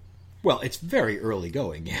now. Well, it's very early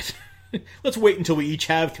going yet. Let's wait until we each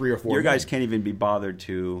have 3 or 4. Your guys can't even be bothered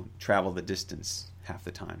to travel the distance half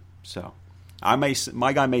the time. So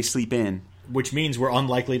my guy may sleep in. Which means we're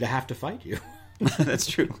unlikely to have to fight you. That's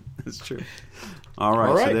true. All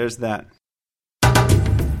right, so there's that.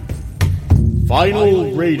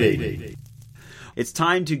 Final rating. It's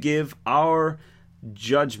time to give our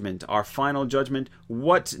judgment, our final judgment.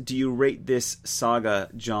 What do you rate this saga,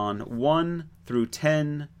 John? 1 through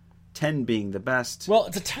 10, 10 being the best. Well,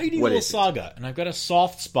 it's a tiny little saga, and I've got a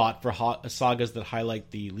soft spot for sagas that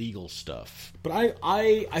highlight the legal stuff. But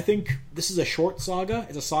I think this is a short saga.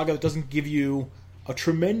 It's a saga that doesn't give you a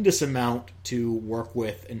tremendous amount to work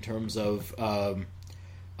with in terms of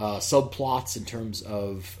subplots, in terms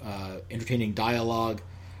of entertaining dialogue.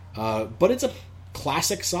 But it's a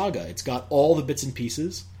classic saga. It's got all the bits and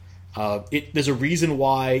pieces. There's a reason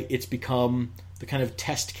why it's become the kind of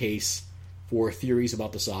test case for theories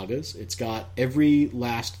about the sagas. It's got every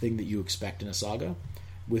last thing that you expect in a saga,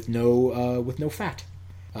 with no fat.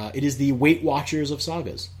 It is the Weight Watchers of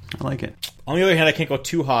sagas. I like it. On the other hand, I can't go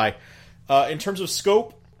too high. In terms of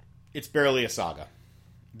scope, it's barely a saga.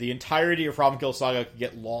 The entirety of Hrafnkel Saga could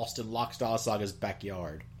get lost in Lockstyle Saga's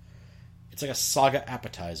backyard. It's like a saga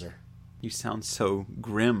appetizer. You sound so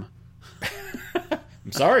grim.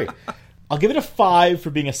 I'm sorry. I'll give it a 5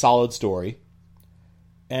 for being a solid story.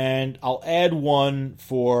 And I'll add 1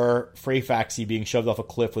 for Freyfaxi being shoved off a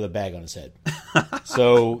cliff with a bag on his head.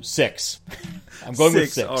 So 6. I'm going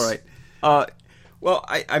with 6. All right. Well,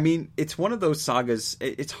 I mean, it's one of those sagas.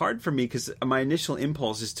 It's hard for me because my initial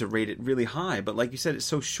impulse is to rate it really high. But like you said, it's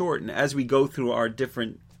so short. And as we go through our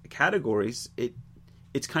different categories,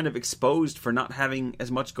 it's kind of exposed for not having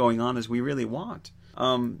as much going on as we really want.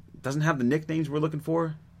 Doesn't have the nicknames we're looking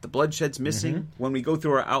for. The bloodshed's missing. Mm-hmm. When we go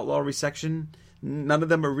through our outlawry section, none of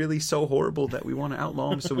them are really so horrible that we want to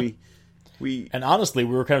outlaw them. So we and honestly,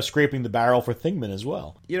 we were kind of scraping the barrel for Thingman as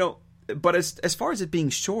well. You know, but as far as it being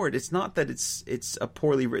short, it's not that it's a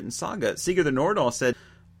poorly written saga. Sigurd the Nordahl said,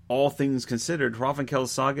 all things considered,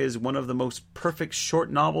 Hrafnkel's saga is one of the most perfect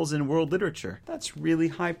short novels in world literature. That's really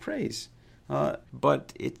high praise.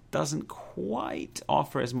 But it doesn't quite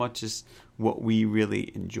offer as much as what we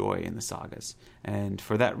really enjoy in the sagas. And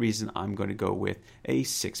for that reason, I'm going to go with a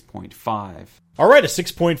 6.5. All right, a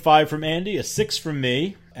 6.5 from Andy, a 6 from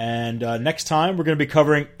me. And next time, we're going to be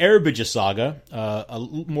covering Eyrbyggja Saga, a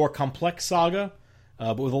more complex saga,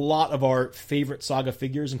 but with a lot of our favorite saga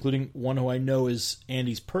figures, including one who I know is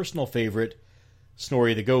Andy's personal favorite,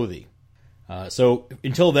 Snorri the Gothi. So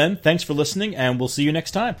until then, thanks for listening, and we'll see you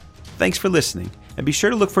next time. Thanks for listening, and be sure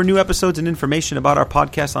to look for new episodes and information about our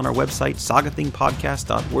podcast on our website,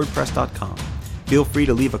 sagathingpodcast.wordpress.com. Feel free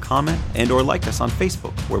to leave a comment and or like us on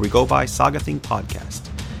Facebook, where we go by Sagathing Podcast.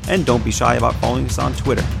 And don't be shy about following us on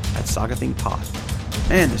Twitter at SagathingPod.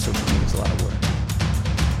 Man, this social media is a lot of work.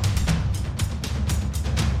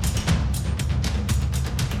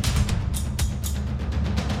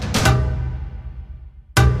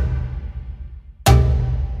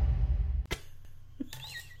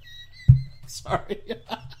 Sorry.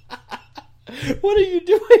 What are you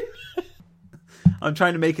doing? I'm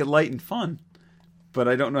trying to make it light and fun, but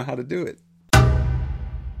I don't know how to do it.